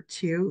commercial art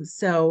too.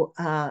 So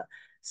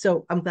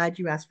I'm glad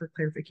you asked for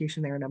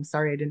clarification there, and I'm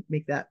sorry I didn't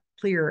make that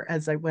clear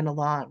as I went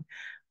along.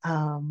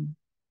 Um,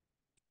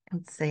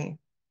 Let's see.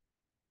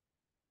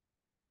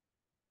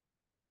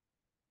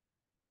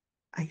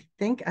 I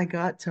think I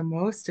got to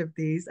most of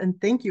these.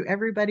 And thank you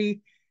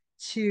everybody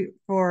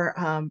for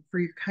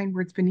your kind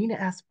words. Benita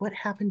asked what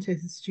happened to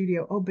his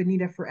studio. Oh,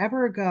 Benita,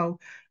 forever ago,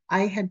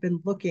 I had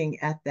been looking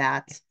at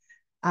that.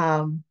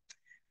 Um,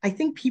 I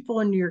think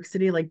people in New York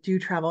City like do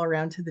travel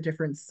around to the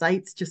different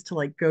sites just to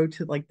like go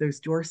to like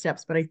those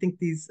doorsteps. But I think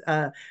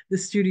the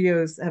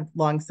studios have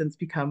long since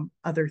become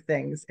other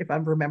things, if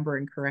I'm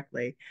remembering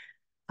correctly.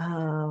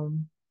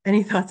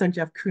 Any thoughts on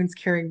Jeff Koons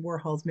carrying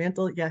Warhol's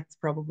mantle? Yeah, he's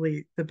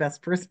probably the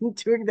best person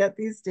doing that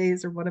these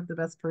days, or one of the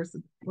best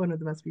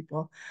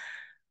people.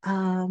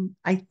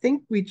 I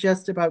think we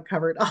just about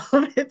covered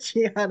all of it,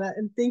 Gianna.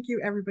 And thank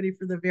you everybody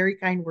for the very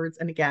kind words.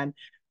 And again,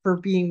 for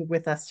being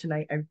with us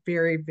tonight. I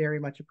very, very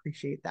much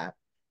appreciate that.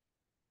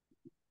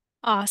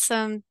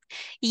 Awesome.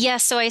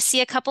 Yes, so I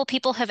see a couple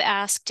people have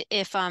asked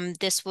if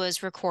this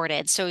was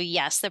recorded. So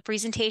yes, the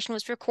presentation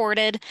was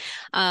recorded.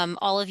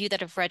 All of you that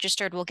have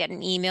registered will get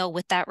an email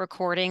with that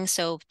recording.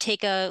 So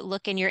take a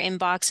look in your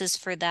inboxes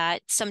for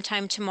that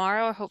sometime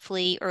tomorrow or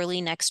hopefully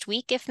early next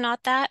week, if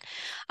not that.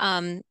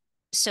 Um,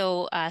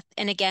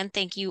 and again,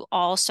 thank you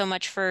all so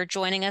much for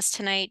joining us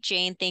tonight.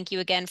 Jane, thank you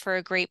again for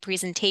a great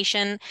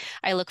presentation.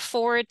 I look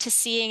forward to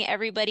seeing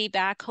everybody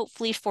back,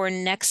 hopefully for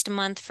next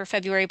month for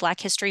February Black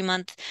History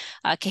Month.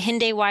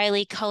 Kehinde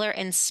Wiley, Color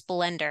and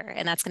Splendor.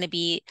 And that's going to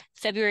be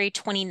February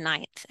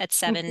 29th at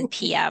 7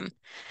 p.m.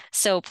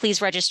 So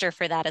please register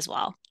for that as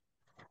well.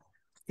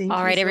 Thank All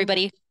you right, so much.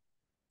 everybody.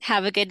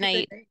 Have a good Have a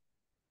good night. night.